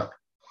make this work.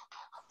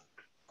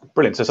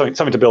 Brilliant. So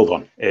something to build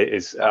on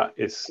is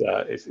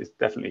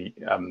definitely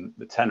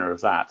the tenor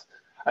of that.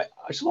 I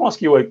just want to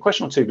ask you a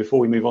question or two before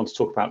we move on to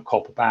talk about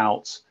COP,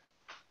 about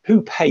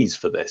who pays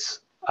for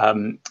this.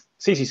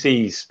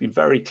 CCC's been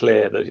very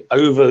clear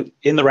that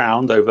in the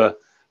round, over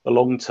the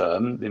long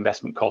term, the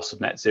investment costs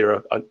of net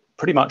zero are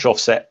pretty much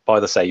offset by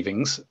the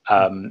savings.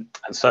 And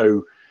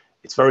so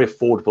it's very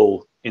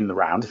affordable in the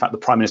round. In fact, the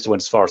Prime Minister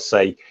went as far as to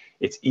say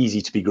it's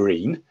easy to be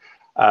green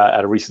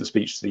at a recent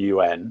speech to the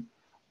UN.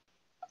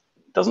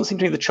 Doesn't seem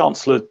to me the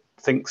Chancellor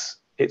thinks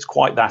it's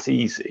quite that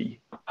easy.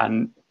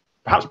 And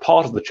perhaps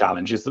part of the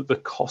challenge is that the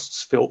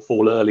costs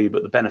fall early,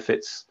 but the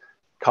benefits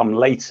come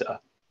later.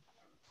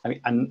 I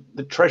mean, and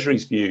the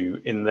Treasury's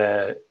view in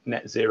their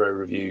net zero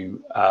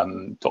review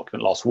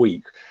document last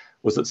week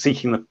was that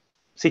seeking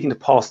to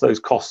pass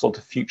those costs on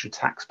to future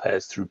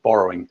taxpayers through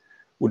borrowing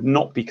would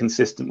not be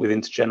consistent with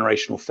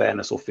intergenerational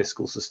fairness or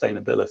fiscal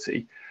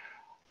sustainability.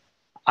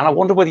 And I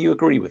wonder whether you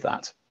agree with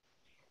that.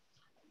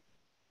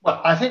 Well,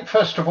 I think,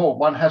 first of all,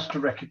 one has to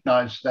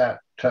recognise that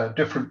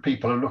different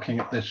people are looking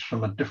at this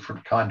from a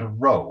different kind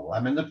of role.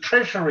 I mean, the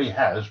Treasury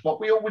has, what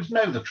we always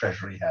know the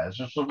Treasury has,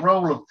 is the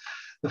role of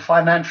the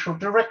financial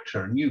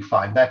director, and you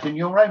find that in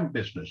your own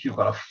business. You've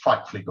got a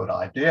frightfully good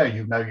idea,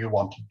 you know you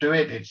want to do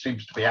it, it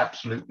seems to be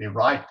absolutely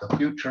right, the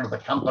future of the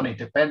company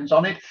depends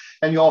on it,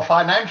 and your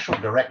financial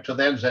director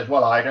then says,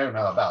 well, I don't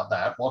know about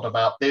that, what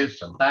about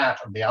this and that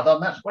and the other,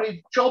 and that's what his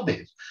job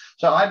is.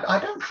 So I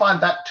don't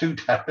find that too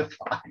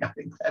terrifying. I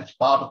think that's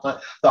part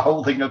of the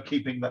whole thing of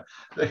keeping the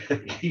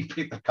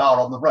car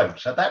on the road.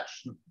 So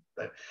that's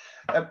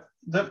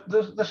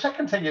the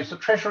second thing is the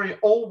Treasury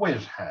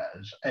always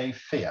has a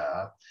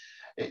fear.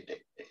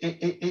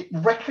 It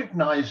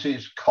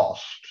recognises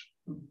cost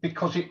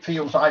because it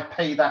feels I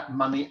pay that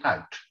money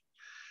out.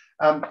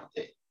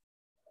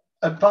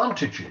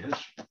 Advantages,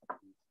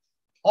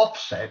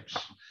 offsets,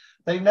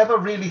 they never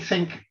really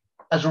think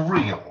as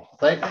real.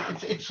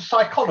 It's a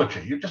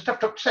psychology. You just have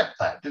to accept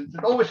that.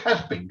 It always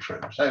has been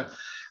true. So,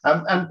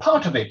 and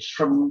part of it's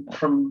from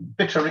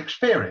bitter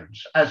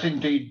experience, as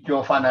indeed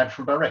your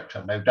financial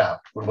director, no doubt,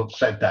 will have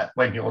said that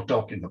when you're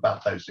talking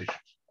about those issues.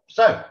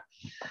 So,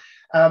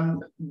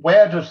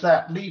 where does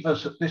that leave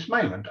us at this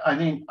moment? I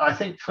mean, I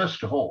think,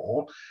 first of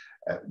all,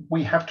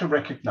 we have to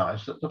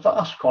recognise that the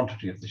vast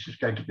quantity of this is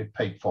going to be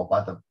paid for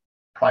by the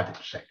private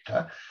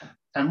sector.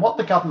 And what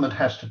the government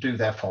has to do,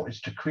 therefore,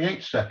 is to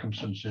create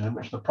circumstances in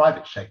which the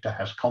private sector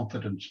has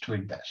confidence to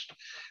invest.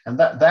 And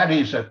that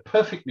is a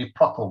perfectly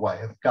proper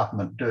way of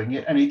government doing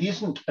it. And it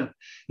isn't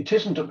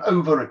an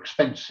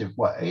over-expensive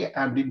way.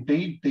 And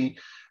indeed,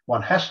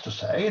 one has to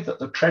say that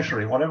the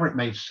Treasury, whatever it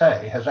may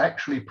say, has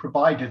actually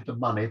provided the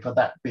money for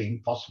that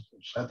being possible.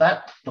 So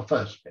that's the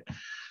first bit.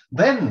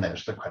 Then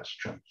there's the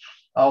question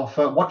of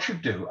what you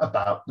do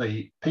about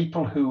the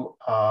people who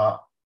are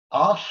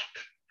asked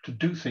to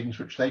do things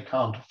which they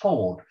can't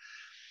afford.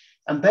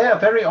 And there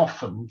very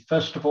often,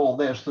 first of all,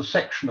 there's the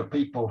section of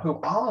people who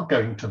are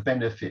going to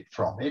benefit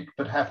from it,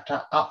 but have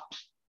to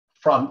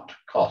upfront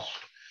cost.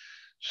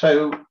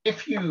 So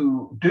if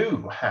you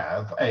do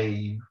have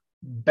a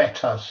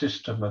better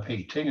system of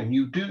heating and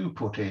you do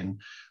put in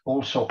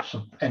all sorts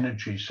of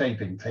energy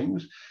saving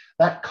things,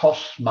 that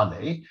costs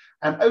money,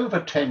 and over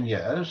 10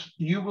 years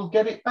you will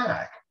get it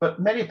back. But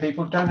many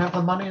people don't have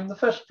the money in the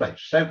first place.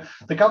 So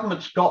the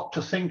government's got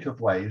to think of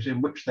ways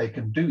in which they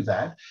can do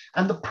that,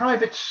 and the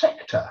private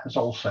sector has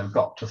also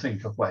got to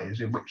think of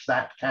ways in which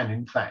that can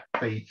in fact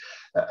be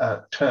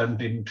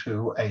turned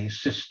into a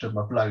system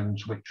of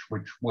loans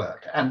which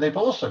work. And they've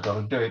also got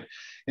to do it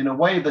in a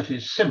way that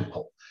is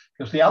simple.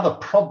 Because the other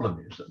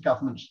problem is that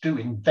governments do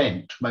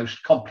invent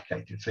most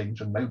complicated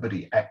things and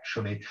nobody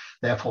actually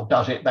therefore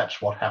does it.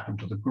 That's what happened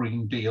to the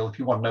Green Deal. If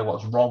you want to know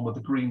what's wrong with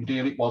the Green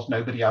Deal, it was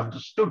nobody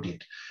understood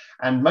it.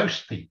 And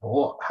most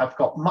people have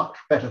got much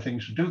better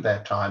things to do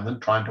their time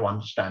than trying to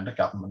understand a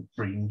government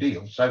Green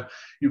Deal. So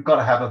you've got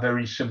to have a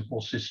very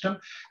simple system,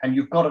 and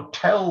you've got to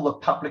tell the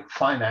public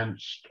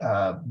finance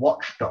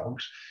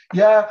watchdogs,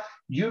 yeah,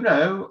 you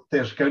know,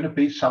 there's going to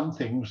be some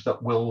things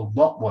that will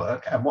not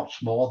work. And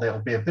what's more,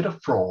 there'll be a bit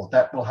of fraud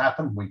that will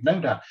happen. We've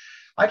no doubt.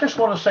 I just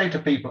want to say to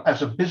people,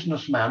 as a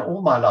businessman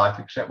all my life,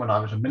 except when I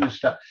was a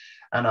minister,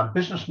 and I'm a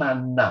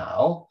businessman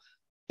now,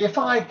 if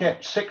I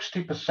get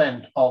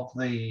 60% of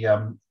the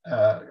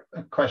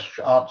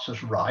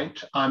answers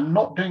right, I'm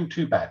not doing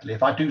too badly.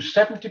 If I do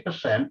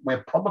 70%,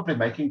 we're probably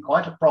making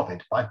quite a profit.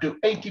 If I do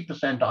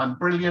 80%, I'm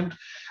brilliant.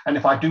 And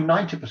if I do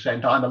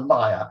 90%, I'm a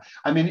liar.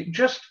 I mean, it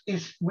just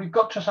is, we've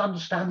got to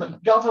understand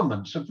that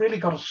governments have really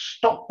got to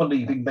stop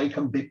believing they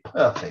can be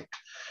perfect.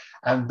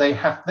 and they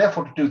have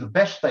therefore to do the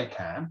best they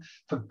can.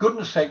 For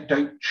goodness sake,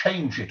 don't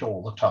change it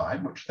all the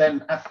time, which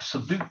then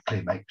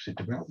absolutely makes it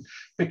difficult.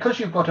 Because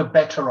you've got a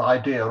better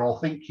idea or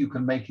think you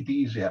can make it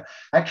easier,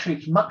 actually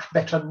it's much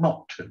better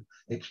not to.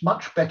 It's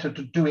much better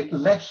to do it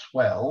less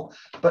well,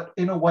 but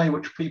in a way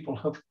which people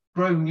have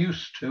grown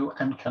used to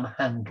and can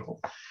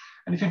handle.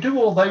 And if you do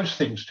all those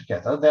things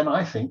together, then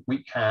I think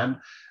we can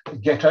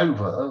get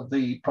over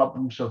the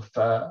problems of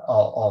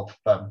a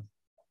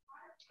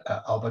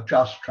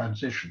just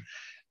transition.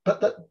 But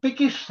the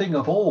biggest thing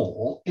of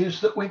all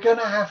is that we're going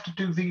to have to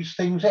do these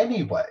things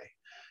anyway.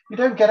 You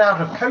don't get out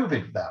of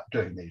COVID without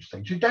doing these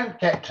things. You don't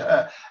get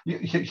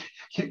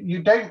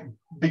you don't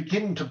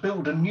begin to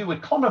build a new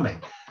economy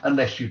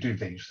unless you do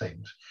these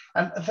things.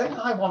 And the thing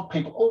I want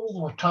people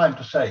all the time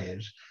to say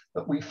is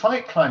that we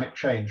fight climate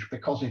change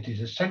because it is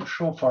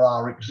essential for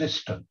our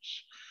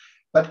existence.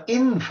 But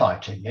in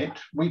fighting it,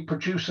 we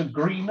produce a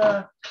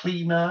greener,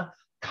 cleaner,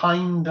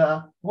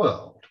 kinder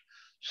world.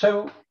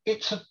 So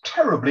it's a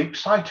terribly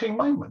exciting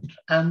moment.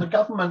 And the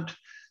government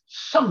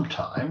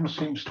sometimes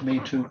seems to me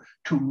to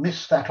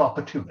miss that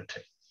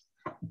opportunity.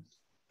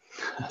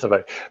 That's a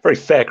very, very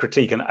fair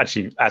critique. And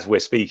actually, as we're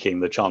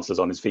speaking, the Chancellor's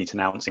on his feet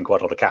announcing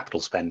quite a lot of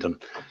capital spend on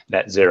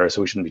net zero.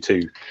 So we shouldn't be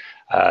too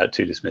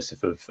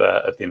dismissive of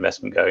the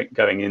investment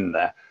going in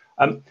there.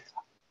 I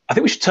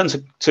think we should turn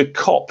to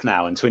COP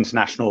now and to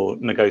international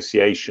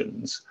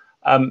negotiations.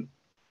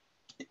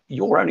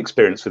 Your own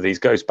experience with these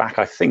goes back,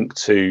 I think,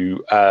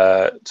 to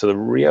the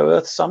Rio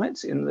Earth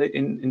Summit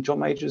in John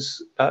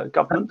Major's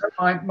government.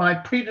 My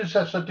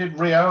predecessor did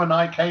Rio, and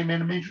I came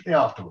in immediately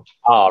afterwards.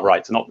 Ah,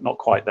 right, not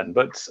quite then,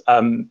 but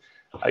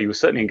you were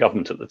certainly in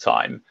government at the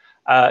time.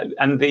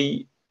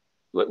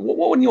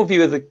 What, in your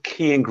view, are the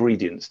key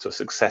ingredients to a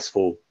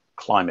successful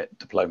climate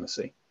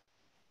diplomacy?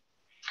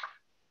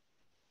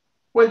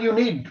 Well, you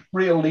need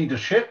real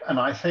leadership, and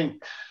I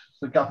think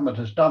the government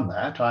has done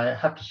that, I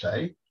have to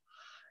say.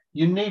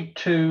 You need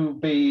to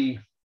be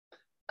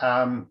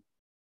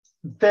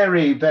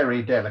very,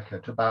 very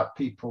delicate about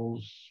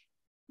people's,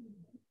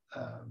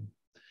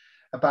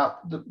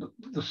 about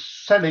the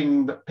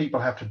selling that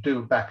people have to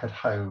do back at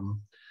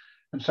home.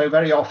 And so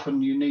very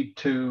often you need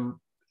to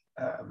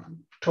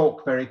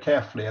talk very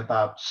carefully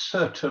about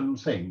certain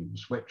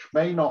things, which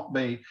may not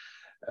be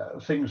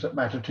things that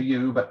matter to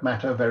you, but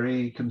matter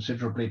very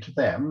considerably to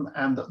them,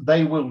 and that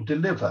they will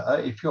deliver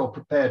if you're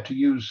prepared to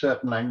use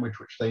certain language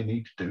which they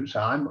need to do.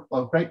 So I'm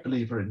a great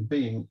believer in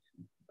being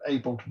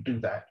able to do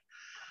that.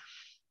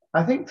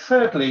 I think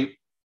thirdly,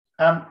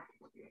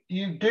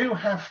 you do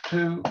have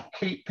to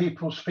keep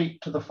people's feet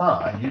to the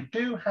fire. You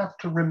do have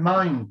to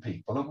remind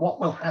people of what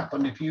will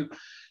happen if you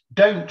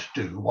don't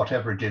do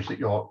whatever it is that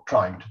you're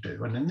trying to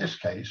do. And in this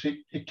case,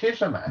 it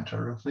is a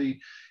matter of the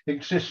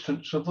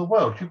existence of the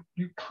world.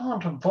 You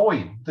can't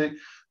avoid the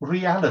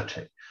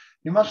reality.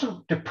 You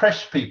mustn't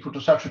depress people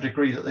to such a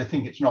degree that they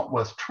think it's not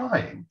worth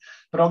trying.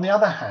 But on the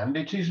other hand,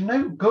 it is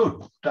no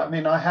good. I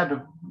mean, I had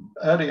an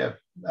earlier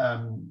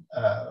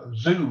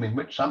Zoom in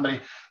which somebody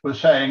was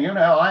saying, you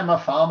know, I'm a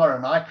farmer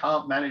and I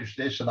can't manage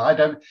this and I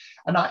don't.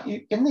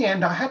 And in the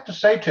end, I had to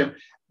say to him,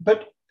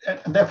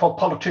 and therefore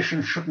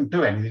politicians shouldn't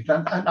do anything.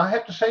 And I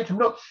had to say to him,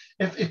 look,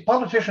 if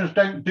politicians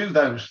don't do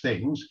those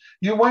things,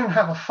 you won't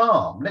have a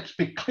farm. Let's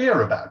be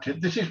clear about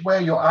it. This is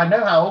where I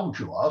know how old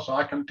you are, so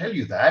I can tell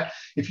you that.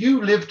 If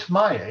you live to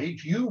my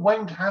age, you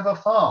won't have a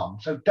farm.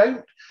 So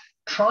don't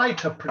try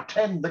to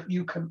pretend that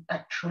you can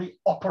actually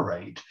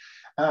operate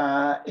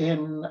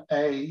in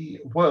a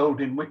world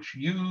in which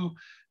you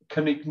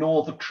can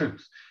ignore the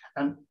truth.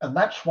 And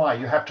that's why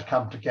you have to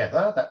come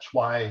together. That's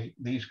why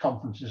these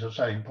conferences are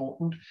so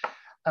important.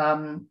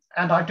 And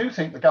I do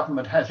think the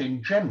government has,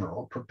 in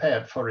general,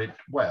 prepared for it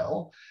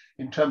well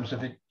in terms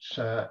of its,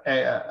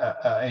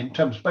 in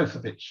terms both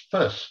of its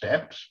first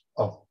steps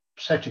of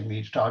setting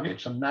these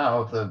targets and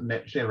now of the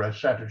net zero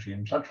strategy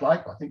and such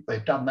like. I think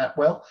they've done that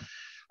well.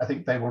 I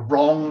think they were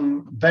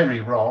wrong, very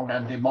wrong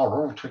and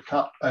immoral to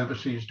cut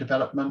overseas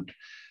development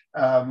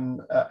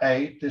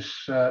aid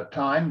this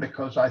time,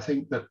 because I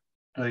think that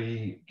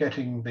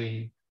getting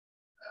the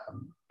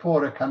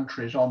poorer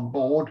countries on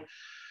board,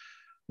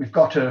 we've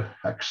got to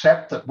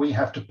accept that we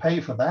have to pay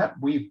for that.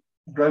 We've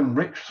grown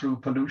rich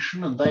through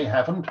pollution and they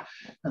haven't,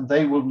 and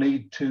they will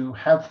need to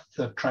have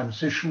the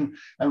transition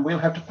and we'll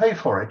have to pay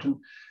for it. And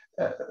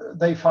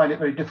they find it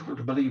very difficult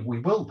to believe we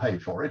will pay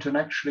for it, and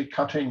actually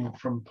cutting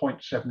from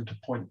 0.7 to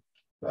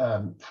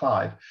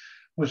 0.5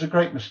 was a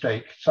great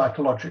mistake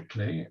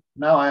psychologically.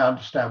 Now I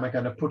understand we're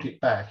going to put it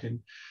back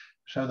in,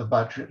 so the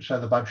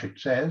budget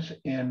says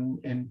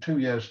in 2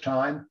 years'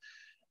 time.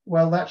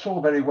 Well, that's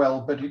all very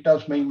well, but it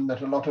does mean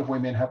that a lot of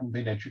women haven't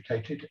been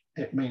educated.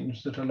 It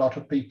means that a lot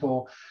of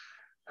people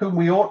whom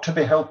we ought to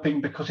be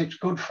helping because it's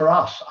good for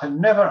us. I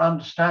never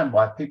understand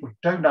why people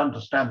don't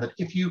understand that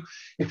if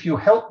you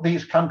help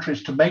these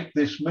countries to make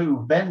this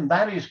move, then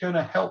that is going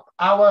to help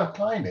our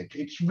climate.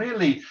 It's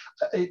really,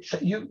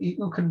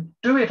 you can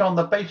do it on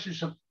the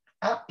basis of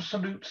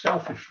absolute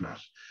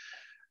selfishness.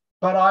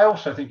 But I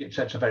also think it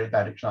sets a very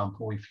bad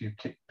example if you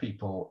kick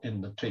people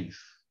in the teeth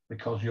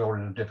because you're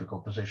in a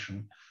difficult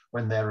position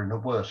when they're in a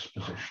worse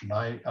position.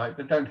 I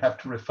don't have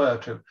to refer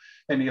to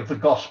any of the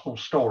gospel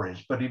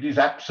stories, but it is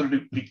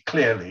absolutely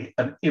clearly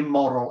an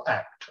immoral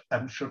act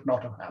and should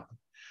not have happened.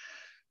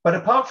 But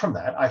apart from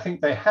that, I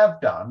think they have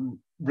done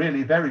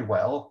really very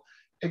well,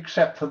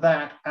 except for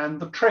that and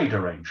the trade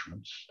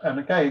arrangements. And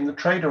again, the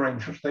trade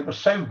arrangements, they were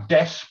so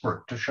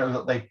desperate to show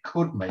that they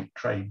could make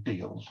trade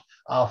deals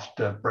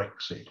after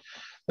Brexit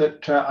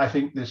that I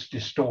think this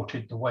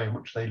distorted the way in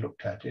which they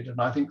looked at it.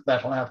 And I think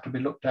that'll have to be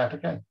looked at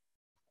again.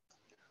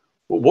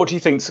 What do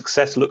you think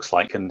success looks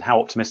like, and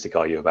how optimistic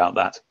are you about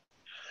that?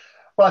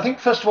 Well, I think,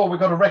 first of all, we've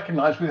got to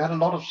recognise we've had a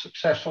lot of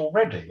success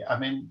already. I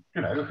mean,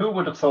 you know, who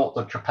would have thought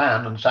that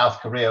Japan and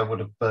South Korea would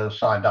have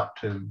signed up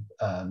to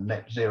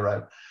net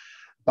zero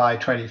by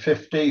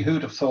 2050?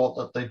 Who'd have thought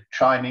that the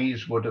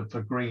Chinese would have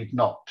agreed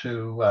not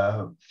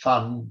to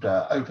fund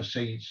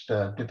overseas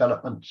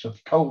developments of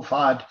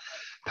coal-fired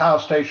power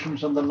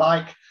stations and the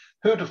like?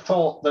 Who'd have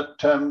thought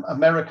that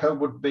America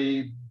would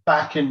be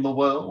back in the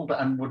world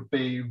and would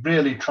be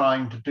really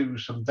trying to do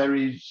some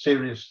very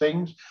serious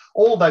things?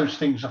 All those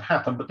things have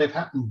happened, but they've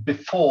happened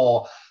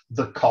before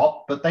the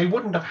COP, but they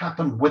wouldn't have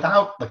happened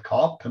without the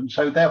COP. And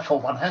so therefore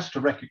one has to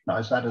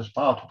recognize that as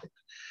part of it.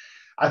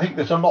 I think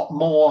there's a lot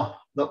more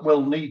that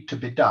will need to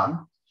be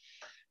done.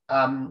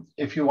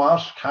 If you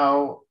ask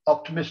how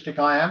optimistic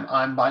I am,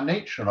 I'm by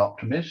nature an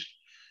optimist.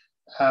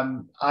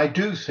 I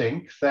do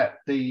think that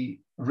the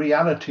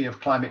reality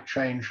of climate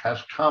change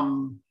has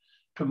come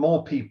to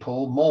more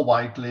people more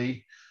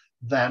widely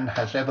than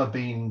has ever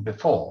been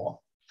before.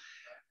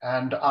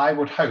 And I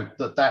would hope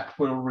that that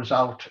will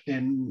result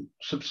in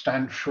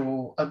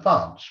substantial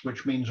advance,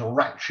 which means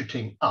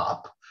ratcheting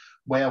up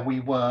where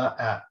we were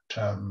at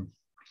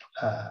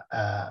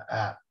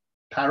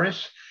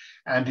Paris.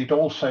 And it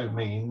also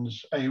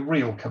means a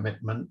real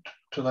commitment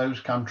to those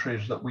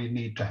countries that we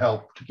need to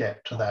help to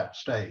get to that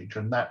stage.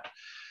 And that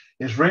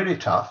is really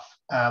tough,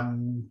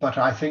 but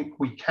I think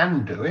we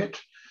can do it.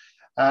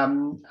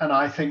 And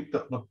I think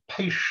that the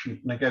patient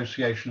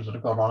negotiations that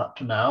have gone on up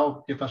to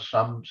now give us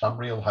some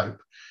real hope.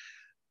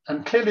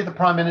 And clearly the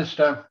Prime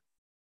Minister,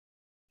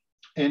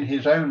 in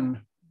his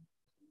own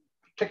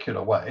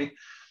particular way,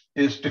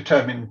 is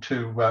determined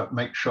to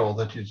make sure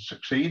that it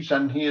succeeds.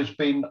 And he has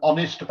been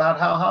honest about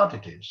how hard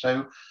it is.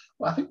 So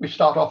I think we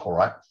start off all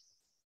right.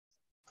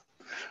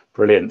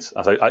 Brilliant.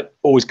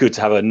 Always good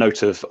to have a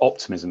note of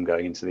optimism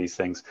going into these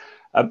things.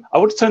 I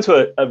want to turn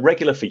to a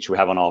regular feature we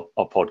have on our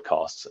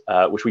podcast,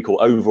 which we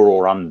call Over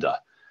or Under.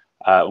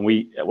 What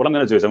I'm going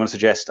to do is I'm going to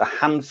suggest a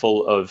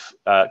handful of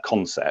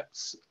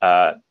concepts,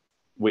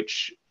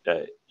 which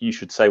you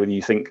should say whether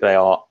you think they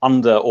are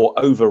under or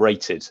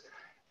overrated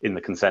in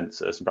the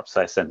consensus, and perhaps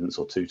say a sentence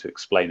or two to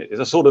explain it.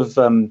 It's a sort of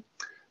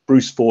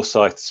Bruce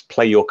Forsyth's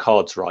play your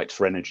cards right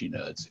for energy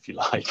nerds, if you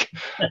like.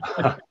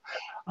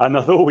 And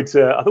I thought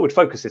we'd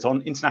focus it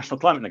on international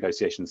climate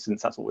negotiations,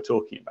 since that's what we're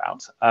talking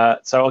about.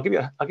 So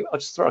I'll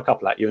just throw a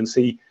couple at you and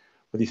see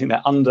whether you think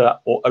they're under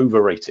or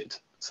overrated.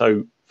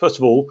 So first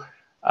of all,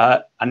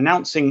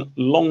 announcing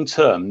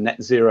long-term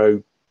net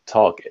zero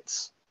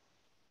targets.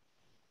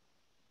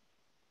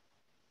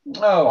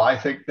 Oh, I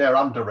think they're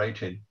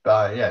underrated.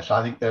 Yes,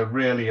 I think they're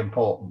really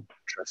important.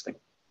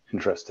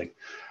 Interesting.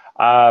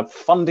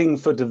 Funding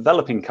for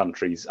developing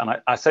countries, and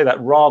I say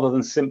that rather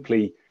than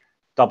simply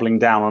doubling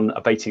down on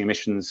abating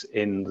emissions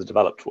in the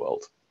developed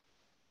world.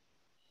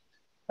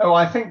 Oh,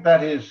 I think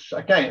that is,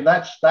 again,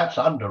 that's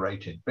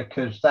underrated,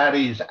 because that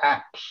is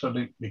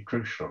absolutely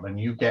crucial, and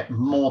you get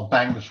more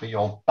bangs for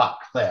your buck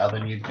there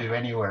than you do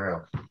anywhere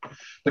else.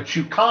 But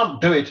you can't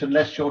do it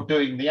unless you're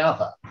doing the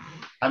other.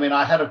 I mean,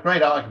 I had a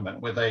great argument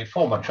with a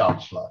former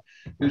chancellor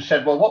who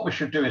said, well, what we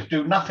should do is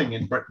do nothing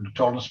in Britain at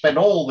all and spend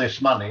all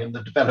this money in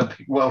the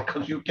developing world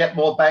because you get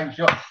more bangs.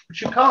 But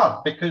you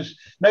can't, because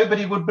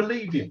nobody would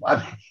believe you. I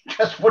mean, it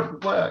just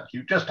wouldn't work.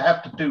 You just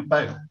have to do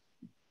both.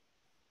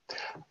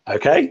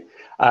 Okay.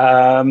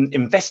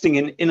 Investing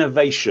in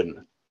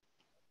innovation.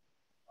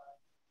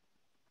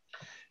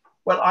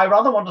 Well, I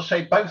rather want to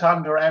say both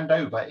under and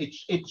over.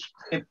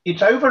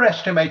 It's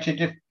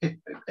overestimated. If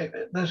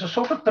there's a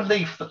sort of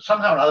belief that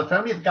somehow or other, if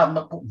only the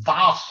government put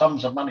vast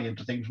sums of money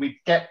into things, we'd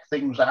get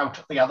things out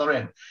at the other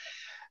end.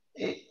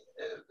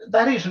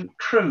 That isn't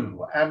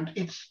true. And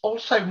it's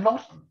also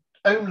not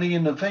only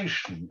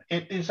innovation,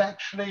 it is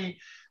actually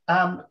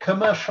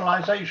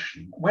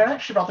commercialization. We're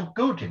actually rather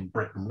good in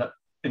Britain at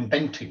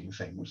inventing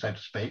things, so to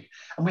speak,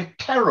 and we're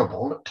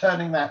terrible at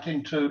turning that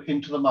into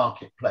the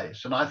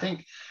marketplace. And I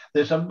think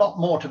there's a lot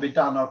more to be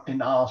done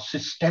in our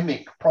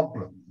systemic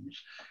problems,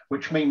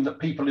 which mean that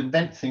people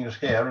invent things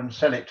here and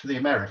sell it to the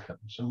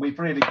Americans. And we've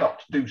really got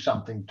to do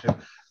something to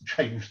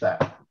change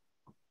that.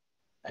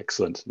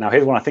 Excellent. Now,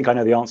 here's one I think I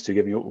know the answer to,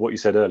 given what you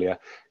said earlier.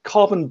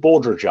 Carbon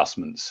border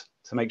adjustments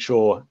to make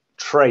sure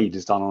trade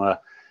is done on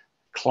a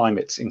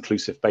climate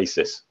inclusive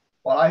basis.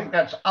 Well, I think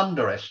that's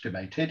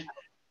underestimated.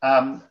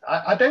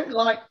 I don't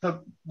like the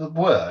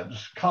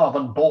words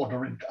carbon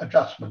border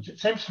adjustments. It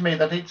seems to me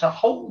that it's a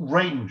whole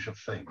range of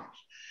things.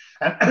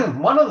 And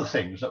one of the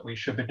things that we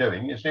should be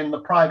doing is in the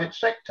private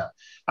sector.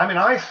 I mean,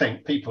 I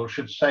think people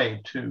should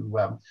say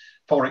to,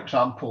 for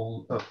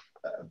example,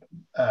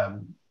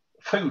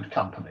 food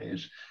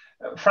companies,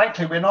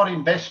 frankly, we're not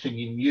investing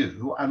in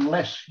you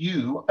unless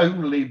you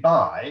only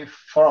buy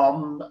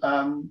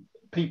from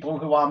people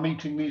who are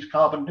meeting these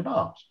carbon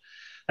demands.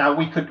 Now,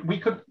 we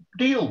could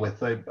deal with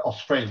the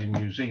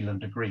Australia-New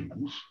Zealand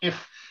agreements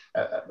if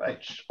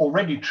it's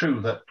already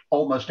true that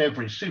almost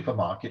every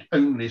supermarket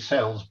only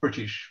sells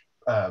British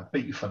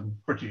beef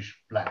and British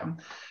lamb,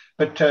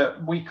 but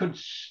we could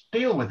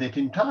deal with it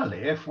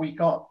entirely if we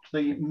got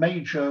the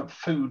major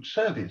food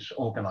service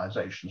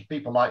organisations,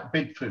 people like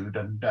Bidfood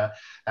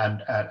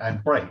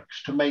and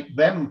Breaks, to make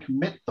them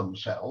commit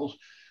themselves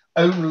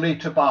only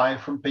to buy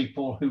from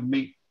people who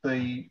meet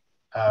the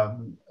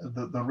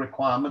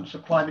requirements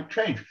of climate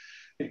change.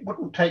 It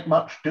wouldn't take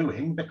much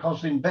doing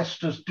because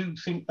investors do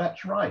think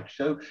that's right.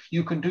 So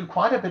you can do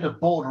quite a bit of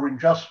border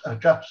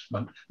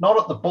adjustment, not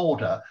at the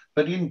border,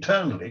 but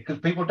internally, because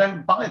people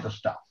don't buy the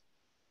stuff.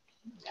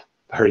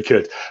 Very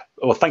good.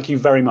 Well, thank you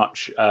very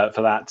much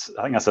for that.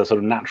 I think that's a sort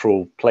of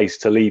natural place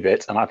to leave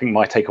it. And I think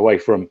my takeaway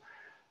from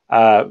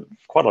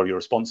quite a lot of your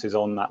responses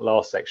on that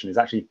last section is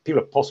actually people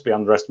are possibly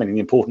underestimating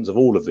the importance of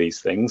all of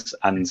these things.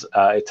 And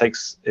it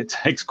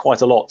takes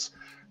quite a lot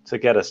to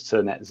get us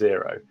to net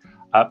zero.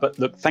 But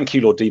look, thank you,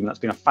 Lord Deben. That's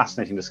been a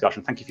fascinating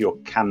discussion. Thank you for your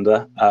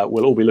candour.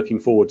 We'll all be looking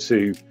forward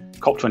to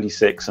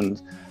COP26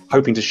 and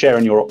hoping to share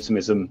in your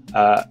optimism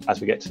as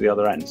we get to the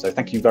other end. So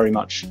thank you very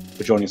much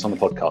for joining us on the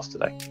podcast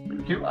today.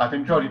 Thank you. I've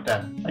enjoyed it,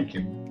 Dan. Thank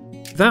you.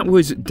 That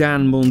was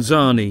Dan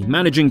Monzani,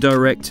 Managing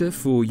Director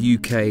for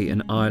UK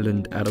and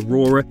Ireland at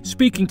Aurora,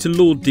 speaking to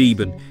Lord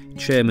Deben,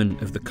 Chairman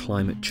of the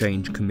Climate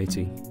Change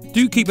Committee.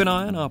 Do keep an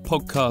eye on our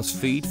podcast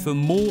feed for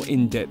more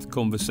in-depth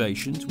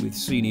conversations with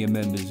senior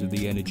members of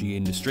the energy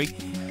industry.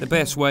 The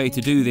best way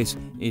to do this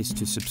is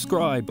to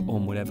subscribe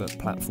on whatever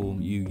platform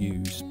you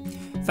use.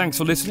 Thanks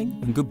for listening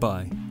and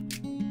goodbye.